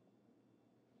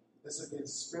 It's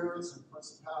against spirits and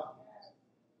principalities.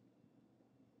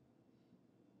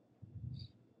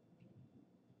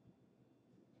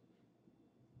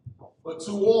 But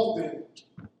too often,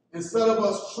 instead of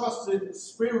us trusting the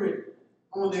Spirit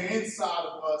on the inside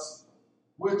of us,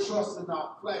 we're trusting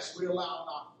our flesh. We're allowing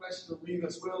our flesh to lead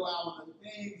us. We're allowing the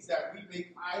things that we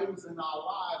make idols in our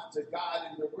lives to guide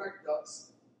and direct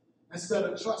us. Instead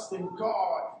of trusting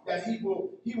God that He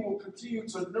will continue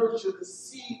to nurture the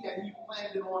seed that He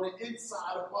planted on the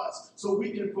inside of us so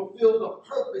we can fulfill the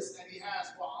purpose that He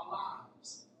has for our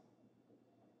lives.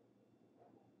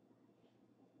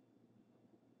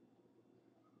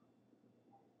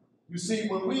 You see,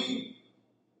 when we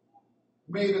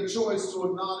made a choice to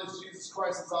acknowledge Jesus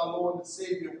Christ as our Lord and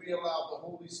Savior, we allowed the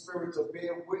Holy Spirit to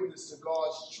bear witness to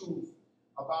God's truth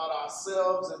about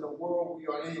ourselves and the world we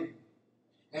are in.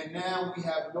 And now we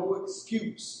have no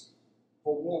excuse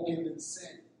for walking in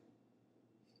sin.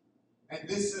 And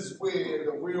this is where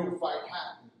the real fight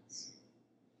happens.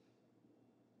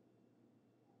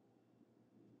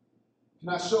 Can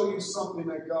I show you something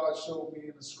that God showed me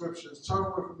in the scriptures? Turn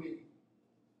with me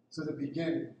to the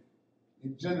beginning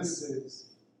in Genesis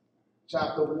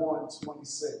chapter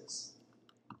 1:26.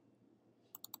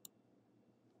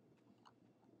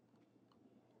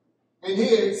 And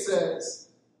here it says,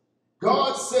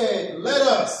 God said, let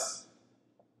us,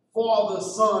 Father,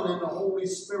 Son, and the Holy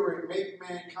Spirit, make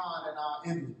mankind in our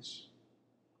image,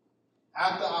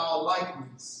 after our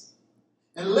likeness,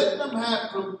 and let them have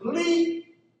complete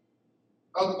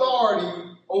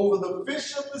authority over the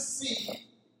fish of the sea,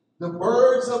 the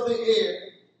birds of the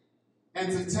air,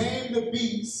 and to tame the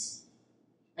beasts,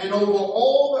 and over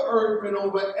all the earth, and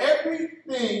over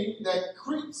everything that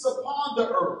creeps upon the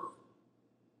earth.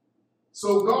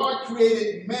 So God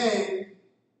created man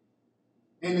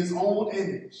in his own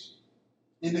image.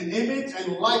 In the image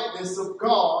and likeness of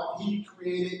God, he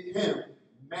created him,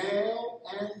 male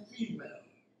and female.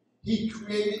 He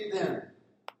created them.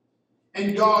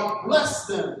 And God blessed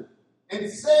them and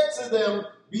said to them,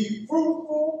 be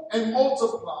fruitful and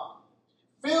multiply.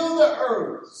 Fill the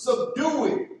earth, subdue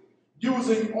it,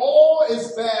 using all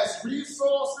its vast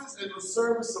resources in the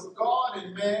service of God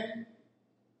and man,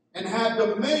 and have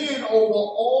dominion over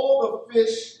all the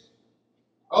fish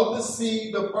of the sea,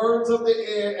 the birds of the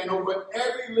air, and over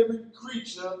every living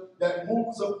creature that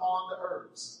moves upon the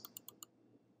earth.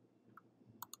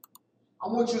 I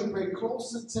want you to pay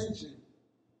close attention.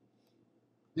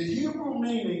 The Hebrew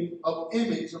meaning of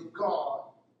image of God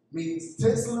means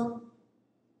Tislam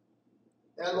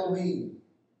Elohim.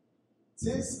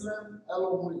 Tislam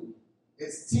Elohim.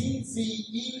 It's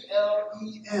T-Z-E-L-E-M,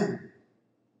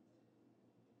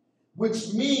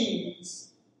 which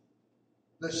means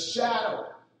the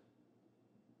shadow.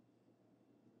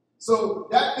 So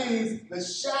that means the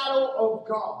shadow of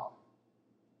God.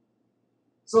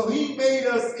 So he made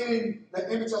us in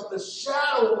the image of the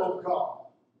shadow of God.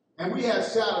 And we have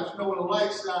shadows. You know, when the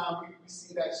light shines, we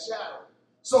see that shadow.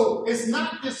 So it's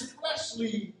not this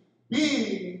fleshly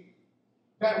being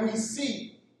that we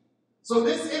see. So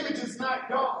this image is not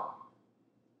God.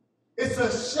 It's a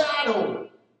shadow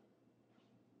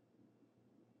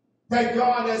that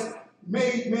God has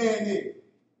made man in.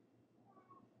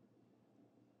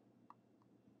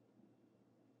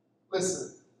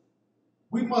 Listen,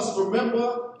 we must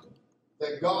remember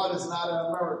that God is not an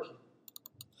American.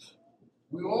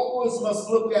 We always must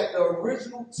look at the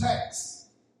original text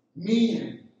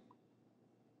meaning.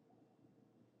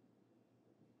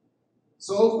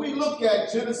 So if we look at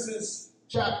Genesis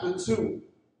chapter 2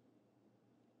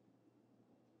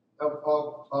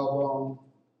 of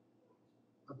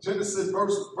Genesis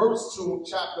verse 2 of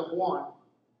chapter 1,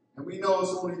 and we know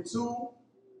it's only two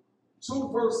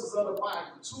verses of the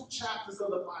Bible, 2 chapters of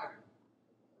the Bible.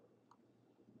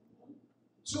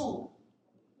 2.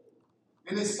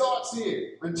 And it starts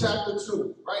here in chapter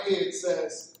 2. Right here it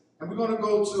says, and we're going to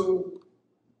go to,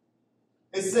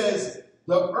 it says,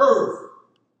 the earth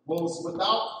was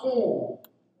without form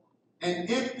and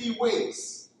empty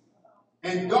waste,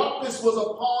 and darkness was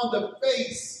upon the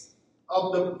face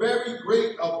of the very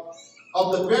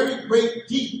great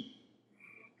deep.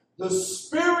 The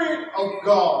Spirit of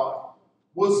God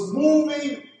was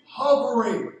moving,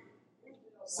 hovering.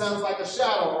 Sounds like a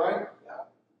shadow, right?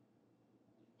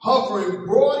 Hovering,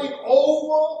 brooding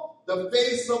over the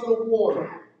face of the water.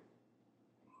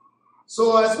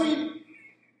 So as we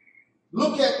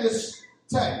look at this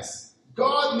text,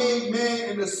 God made man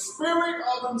in the spirit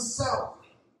of himself.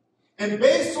 And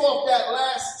based off that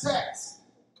last text,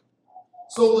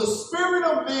 so the spirit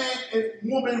of man and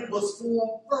woman was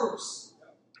formed first.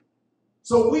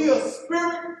 So we are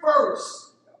spirit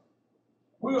first.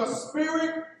 We are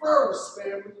spirit first,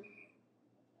 family.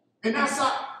 And that's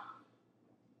how,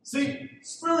 see,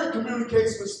 spirit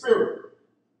communicates with spirit.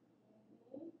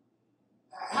 It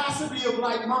has to be of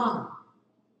like mind.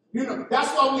 You know,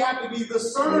 that's why we have to be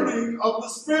discerning of the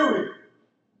spirit.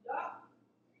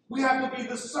 We have to be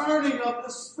discerning of the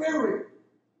spirit.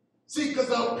 See, because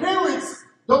the appearance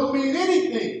don't mean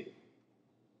anything.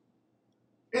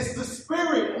 It's the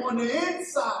spirit on the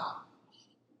inside.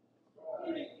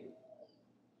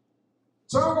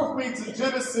 Turn with me to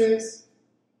Genesis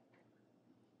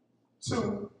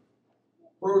 2,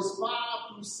 verse 5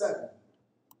 through 7.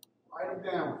 Write it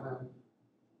down, family.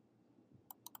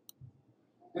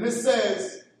 And it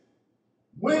says,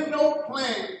 when no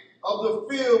plant of the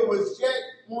field was yet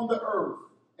on the earth,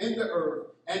 in the earth,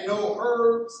 and no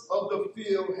herbs of the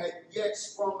field had yet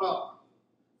sprung up,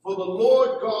 for the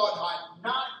Lord God had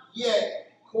not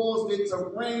yet caused it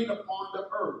to rain upon the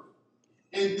earth.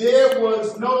 And there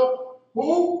was no,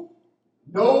 who?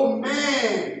 No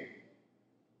man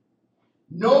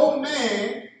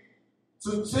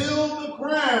to till the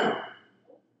ground,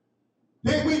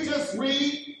 Did we just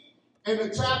read in the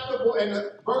chapter and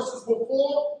the verses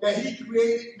before that he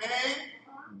created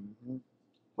man?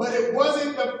 But it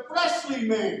wasn't the fleshly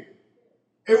man.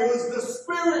 It was the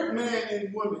spirit man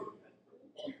and woman.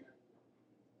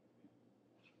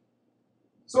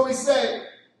 So he said,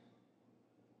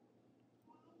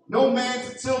 no man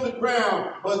to till the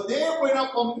ground, but there went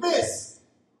up a mist,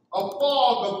 a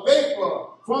fog, a vapor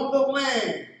from the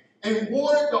land, and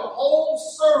watered the whole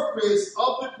surface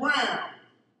of the ground.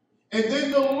 And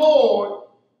then the Lord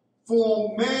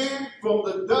formed man from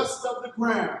the dust of the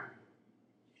ground,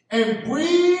 and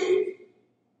breathed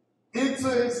into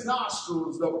his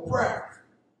nostrils the breath,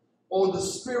 or the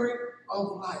spirit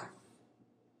of life.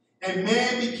 And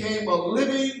man became a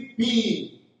living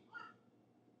being.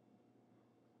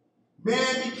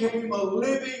 Man became a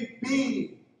living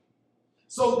being.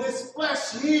 So this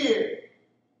flesh here,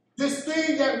 this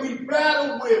thing that we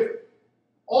battle with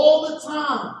all the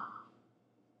time,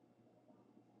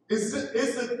 is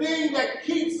the thing that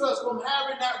keeps us from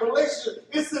having that relationship.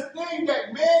 It's the thing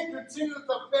that man continues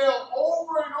to fail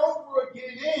over and over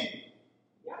again in.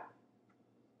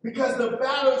 Because the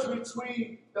battle is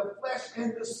between the flesh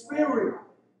and the spirit.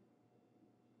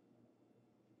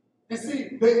 And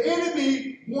see, the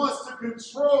enemy wants to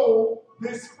control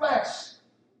this flesh.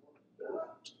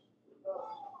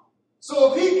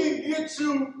 So if he can get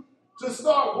you to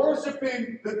start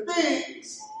worshiping the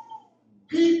things,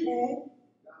 people,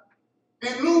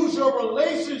 and lose your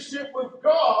relationship with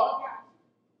God,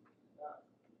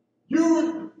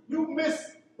 you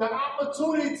miss the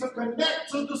opportunity to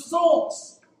connect to the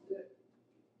source.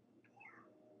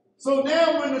 So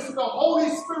now when it's the Holy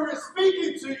Spirit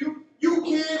speaking to you, you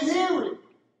can't hear it.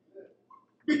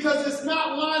 Because it's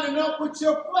not lining up with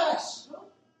your flesh.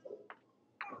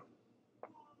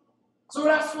 So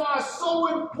that's why it's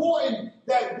so important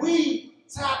that we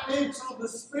tap into the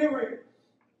Spirit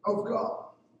of God.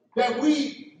 That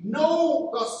we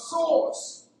know the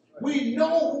source. We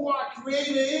know who our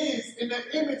Creator is in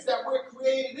the image that we're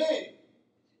created in.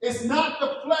 It's not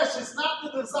the flesh. It's not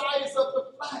the desires of the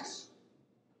flesh.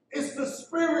 It's the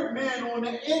spirit man on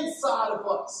the inside of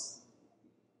us.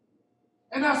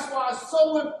 And that's why it's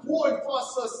so important for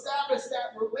us to establish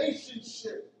that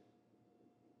relationship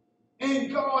in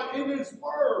God, in His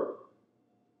Word.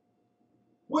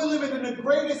 We're living in the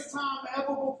greatest time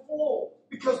ever before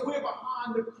because we're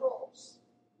behind the cross.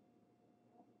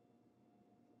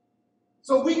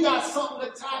 So we got something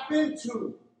to tap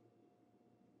into.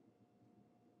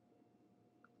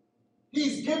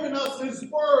 He's given us His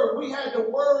Word. We had the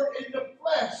Word in the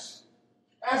flesh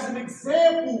as an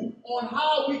example on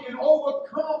how we can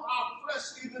overcome our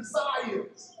fleshly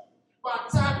desires by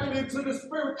tapping into the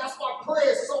Spirit. That's why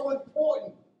prayer is so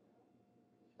important.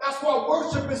 That's why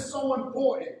worship is so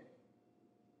important.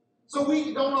 So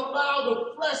we don't allow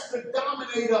the flesh to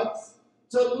dominate us,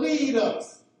 to lead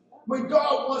us. When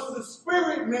God wants the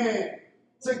spirit man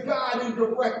to guide and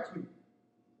direct you.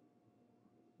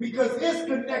 Because it's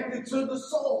connected to the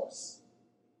source.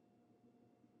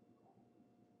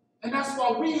 And that's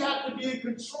why we have to be in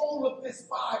control of this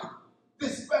body,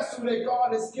 this vessel that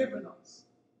God has given us.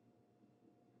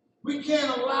 We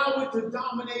can't allow it to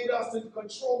dominate us and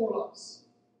control us.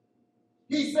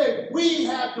 He said, we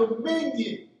have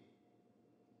dominion.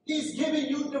 He's giving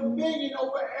you dominion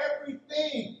over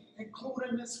everything,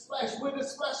 including this flesh. Where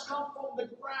this flesh comes from, the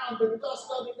ground, the dust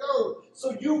of the earth.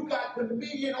 So you got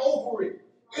dominion over it.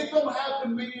 It don't have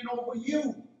dominion over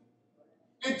you.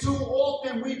 And too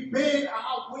often we bend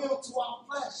our will to our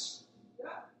flesh.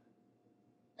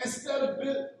 Instead of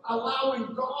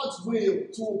allowing God's will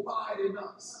to abide in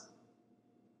us.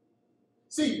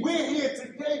 See, we're here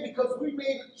today because we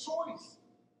made a choice.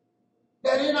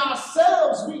 That in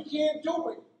ourselves we can't do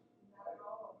it.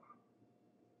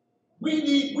 We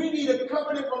need a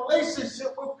covenant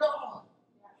relationship with God.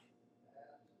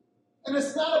 And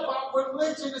it's not about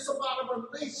religion, it's about a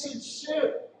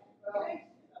relationship.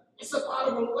 It's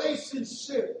about a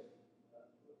relationship.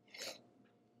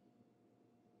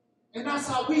 And that's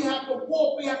how we have to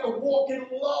walk. We have to walk in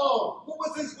love. What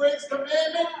was His greatest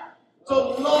commandment? To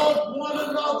love one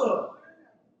another.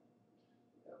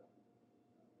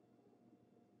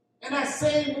 And that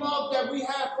same love that we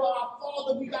have for our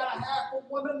Father, we got to have for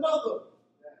one another.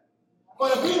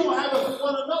 But if we don't have it for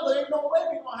one another, ain't no way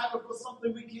we're going to have it for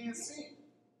something we can't see.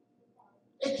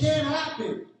 It can't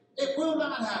happen. It will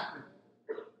not happen.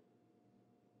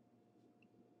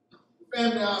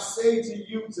 Family, I say to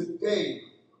you today,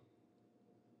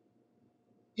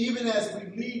 even as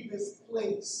we leave this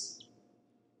place,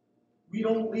 we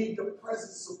don't leave the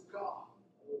presence of God.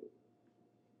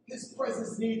 His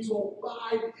presence needs to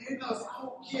abide in us. I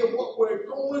don't care what we're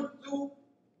going through,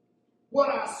 what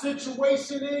our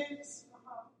situation is.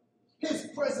 His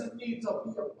presence needs to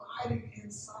be abiding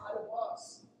inside of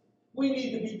us. We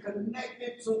need to be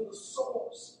connected to the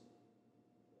source.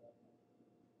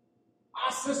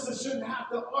 Our sisters shouldn't have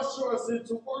to usher us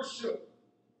into worship.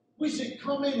 We should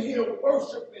come in here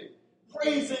worshiping,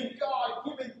 praising God,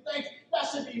 giving thanks.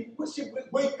 We should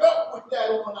wake up with that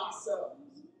on ourselves.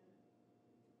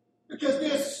 Because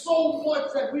there's so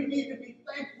much that we need to be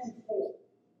thankful for.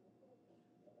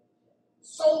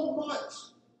 So much.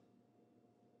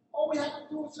 All we have to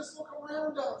do is just look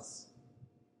around us.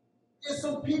 There's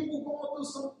some people going through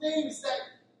some things that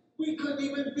we couldn't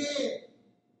even bear.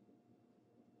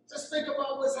 Just think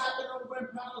about what's happening over in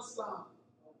Palestine.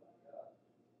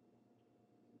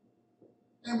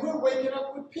 And we're waking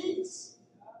up with peace.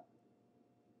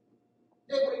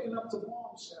 They're waking up to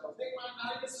bombshells. They might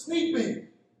not even sleeping.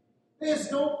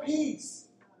 There's no peace.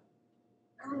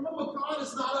 And remember, God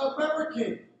is not an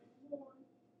American.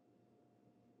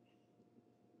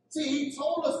 See, He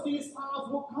told us these times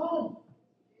will come.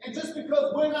 And just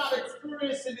because we're not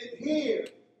experiencing it here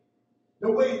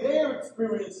the way they're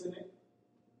experiencing it,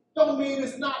 don't mean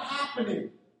it's not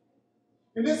happening.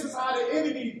 And this is how the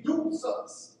enemy dupes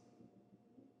us.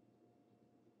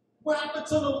 What happened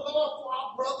to the love for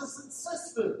our brothers and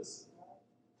sisters?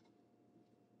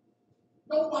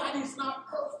 Nobody's not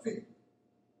perfect.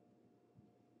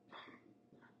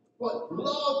 But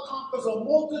love conquers a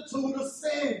multitude of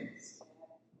sins.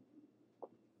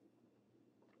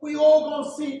 We all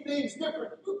gonna see things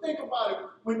different. You think about it.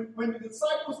 When the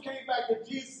disciples came back to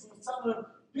Jesus and was telling them,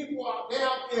 people they're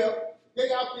out there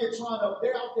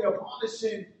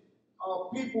admonishing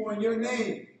people in your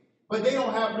name, but they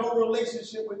don't have no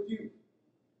relationship with you.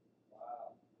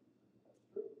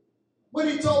 What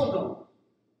He told them?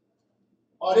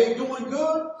 Are they doing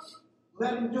good?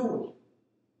 Let them do it.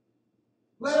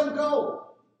 Let them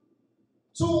go.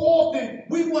 Too often,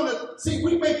 we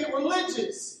make it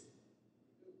religious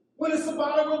when it's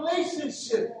about a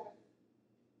relationship.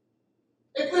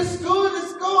 If it's good,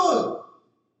 it's good.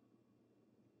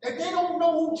 If they don't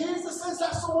know who Jesus is,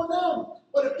 that's on them.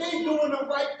 But if they're doing the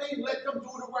right thing, let them do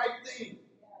the right thing.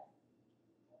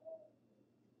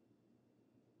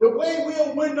 The way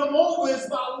we'll win them over is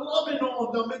by loving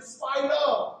on them in spite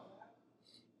of.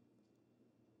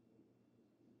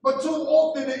 But too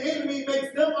often the enemy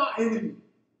makes them our enemy.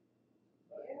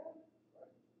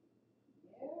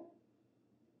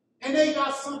 And they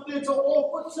got something to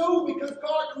offer too because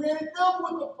God created them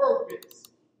with a purpose.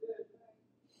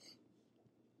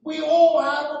 We all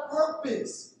have a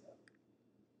purpose.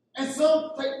 And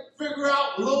some figure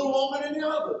out a little longer than the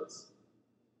others.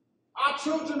 Our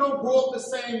children don't grow up the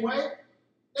same way.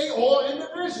 They all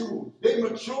individuals. They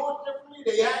mature differently.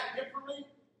 They act differently.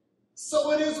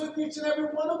 So it is with each and every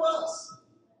one of us.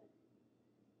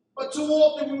 But too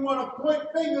often we want to point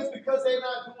fingers because they're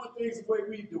not doing things the way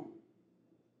we do.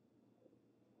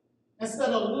 Instead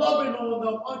of loving on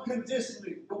them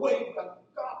unconditionally, the way the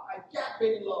God,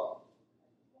 agape love.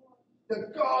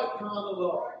 The God kind of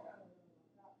love.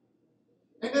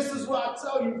 And this is what I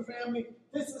tell you, family.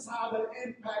 This is how the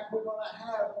impact we're going to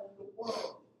have on the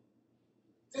world.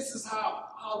 This is how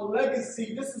our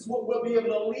legacy, this is what we'll be able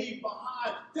to leave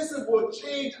behind. This is what will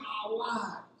change our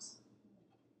lives.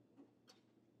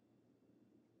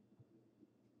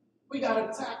 We got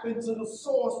to tap into the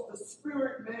source, the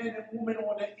spirit man and woman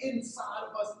on the inside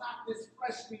of us, not this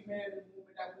fleshly man and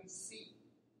woman that we see.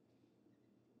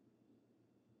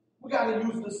 We got to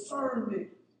use discernment.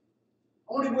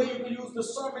 Only way you can use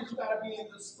discernment, you got to be in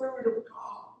the Spirit of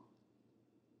God.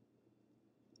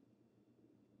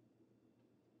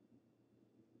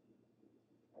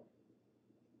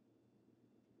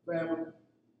 Family,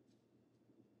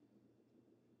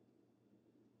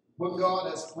 what God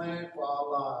has planned for our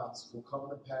lives will come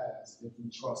to pass if we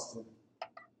trust Him,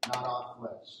 not our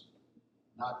flesh,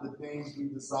 not the things we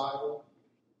desire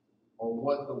or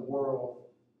what the world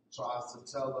tries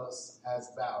to tell us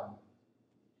has value.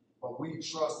 But we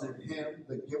trust in Him,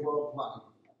 the giver of life,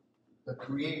 the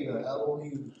creator,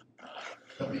 Elohim,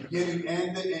 the beginning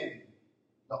and the end,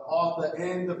 the author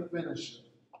and the finisher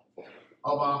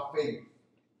of our faith.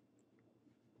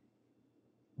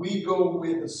 We go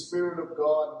where the Spirit of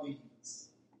God leads.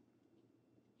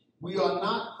 We are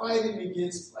not fighting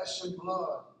against flesh and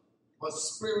blood, but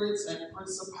spirits and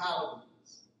principalities.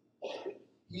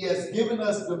 He has given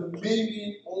us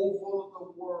dominion over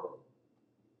the world,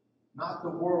 not the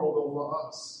world over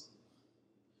us.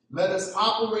 Let us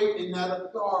operate in that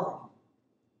authority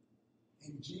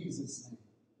in Jesus' name.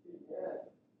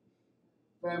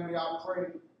 Family, I pray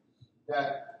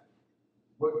that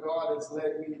what God has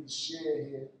led me to share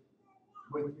here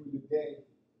with you today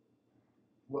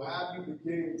will have you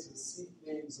begin to see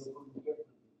things a little differently.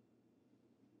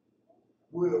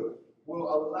 Will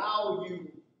allow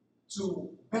you to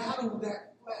battle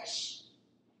that flesh.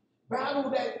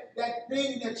 Battle that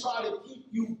thing that try to keep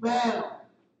you bound.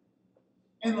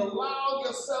 And allow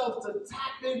yourself to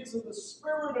tap into the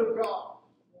Spirit of God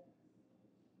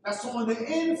that's on the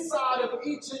inside of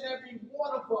each and every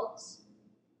one of us.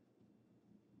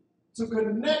 To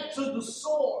connect to the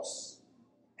source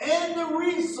and the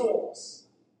resource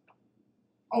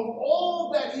of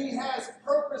all that He has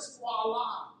purpose for our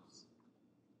lives.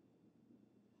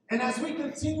 And as we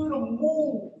continue to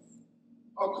move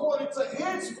according to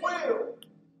His will,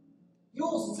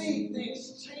 you'll see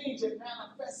things change and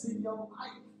manifest in your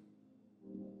life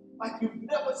like you've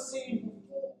never seen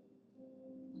before.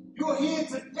 You're here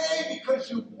today because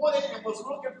you wanted and was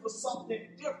looking for something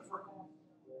different.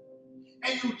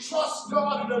 And you trust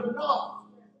God enough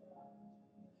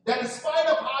that in spite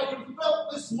of how you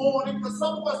felt this morning, because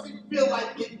some of us didn't feel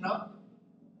like getting up.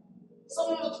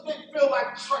 Some of us didn't feel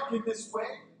like trekking this way.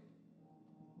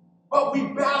 But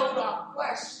we battled our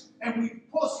flesh and we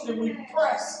pushed and we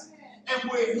pressed.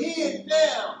 And we're here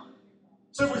now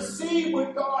to receive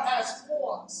what God has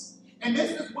for us. And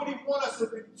this is what He wants us to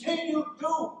continue to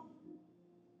do.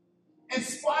 In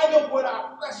spite of what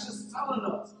our flesh is telling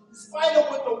us, in spite of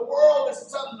what the world is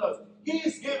telling us,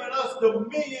 He's given us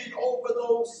dominion over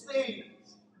those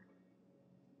things.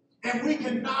 And we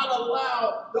cannot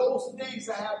allow those things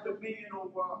to have dominion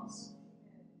over us.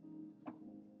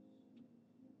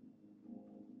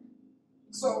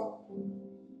 So,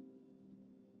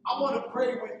 I want to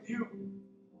pray with you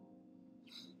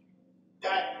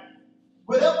that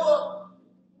whatever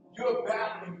you're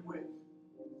battling with,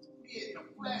 be it the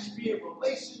flesh, be it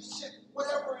relationship,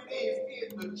 whatever it is, be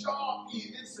it the job, be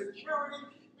it insecurity,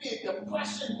 be it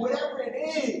depression, whatever it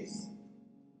is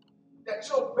that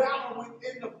you're battling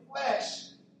with in the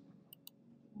flesh,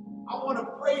 I want to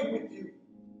pray with you.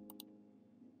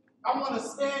 I want to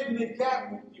stand in the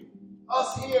gap with you.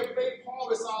 Us here at Faith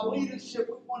Harvest, our leadership,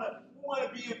 we want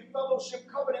to be in fellowship,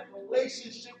 covenant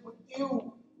relationship with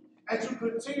you as you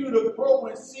continue to grow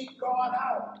and seek God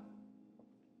out.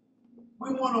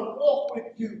 We want to walk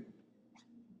with you.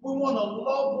 We want to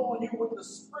love on you with the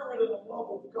spirit and the love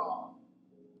of God.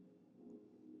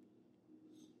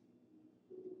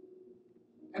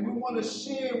 And we want to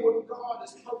share what God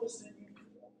is purposing you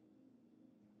for.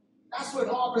 That's what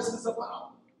harvest is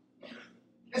about.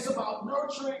 It's about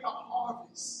nurturing a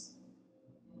harvest.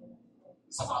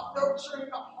 It's about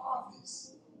nurturing a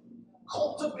harvest.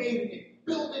 Cultivating it,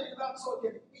 building it up so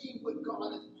it can be what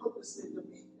God has purposed it to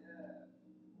be.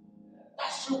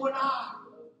 That's you and I.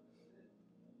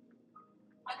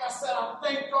 Like I said, I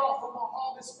thank God for my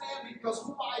harvest family because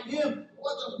who I am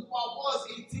wasn't who I was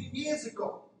 18 years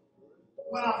ago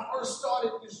when I first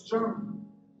started this journey.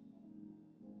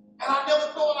 And I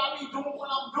never thought I'd be doing what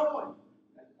I'm doing.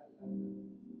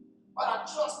 But I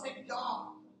trusted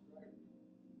God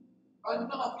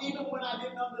enough, even when I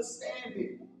didn't understand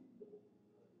it.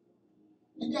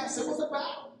 And yes, it was a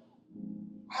battle.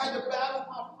 I had to battle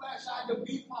my flesh. I had to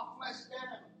beat my flesh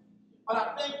down. But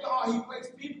I thank God He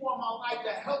placed people in my life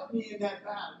that helped me in that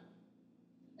battle.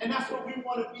 And that's what we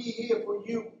want to be here for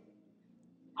you.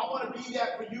 I want to be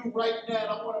that for you right now. And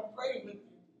I want to pray with you.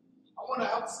 I want to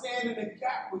help stand in the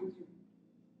gap with you.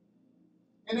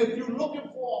 And if you're looking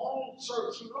for a home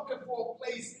church, you're looking for a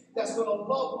place that's going to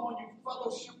love on you,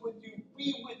 fellowship with you,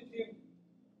 be with you,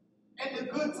 in the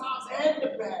good times and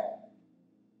the bad,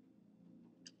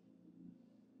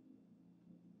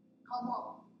 come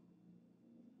up.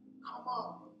 Come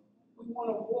up. We want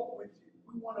to walk with you.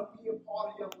 We want to be a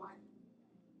part of your life.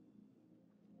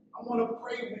 I want to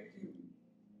pray with you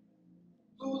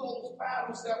through those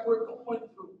battles that we're going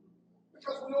through.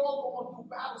 Because we're all going through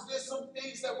battles. There's some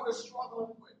things that we're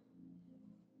struggling with.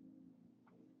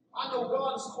 I know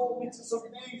God has called me to some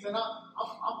things, and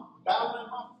I'm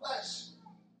battling my flesh.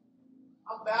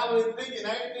 I'm battling thinking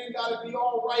everything got to be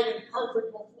all right and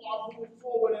perfect before I move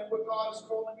forward in what God is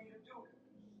calling me to do.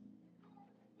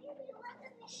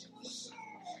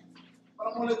 But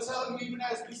I'm going to tell you, even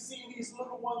as we see these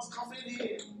little ones come in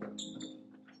here,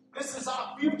 this is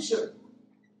our future.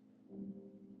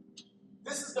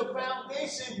 This is the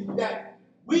foundation that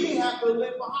we have to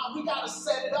live behind. We got to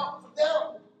set it up for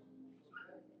them.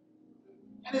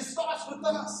 And it starts with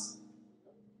us.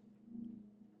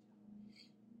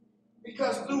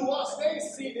 Because through us, they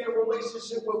see their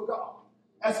relationship with God.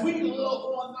 As we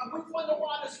love one another, we wonder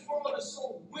why this world is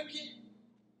so wicked.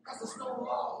 Because there's no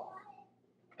love.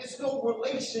 There's no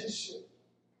relationship.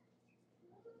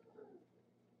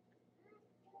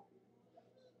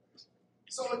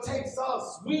 So it takes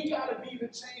us. We got to be the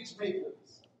change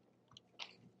makers.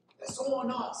 It's on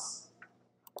us.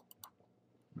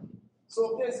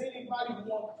 So if there's anybody who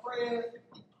want prayer,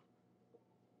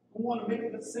 who want to make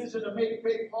a decision to make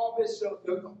Faith Harvest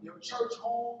your church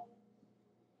home,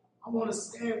 I want to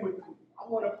stand with you. I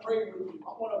want to pray with you.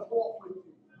 I want to walk with you.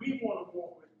 We want to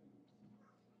walk with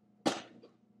you.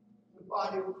 The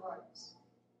body of Christ.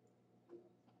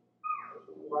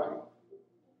 Right?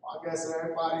 I guess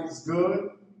everybody's good.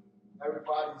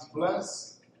 Everybody's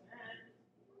blessed.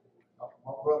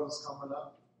 My brother's coming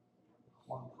up.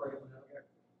 I want to pray with him.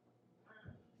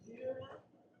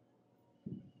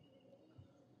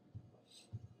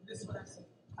 This is what I say.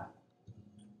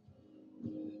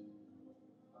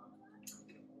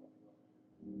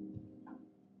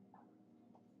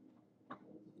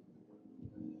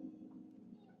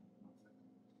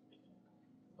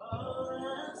 All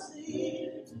I see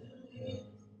to it,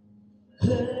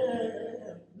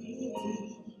 hurt me,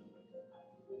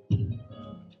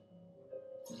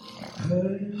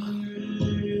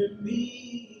 hurt me.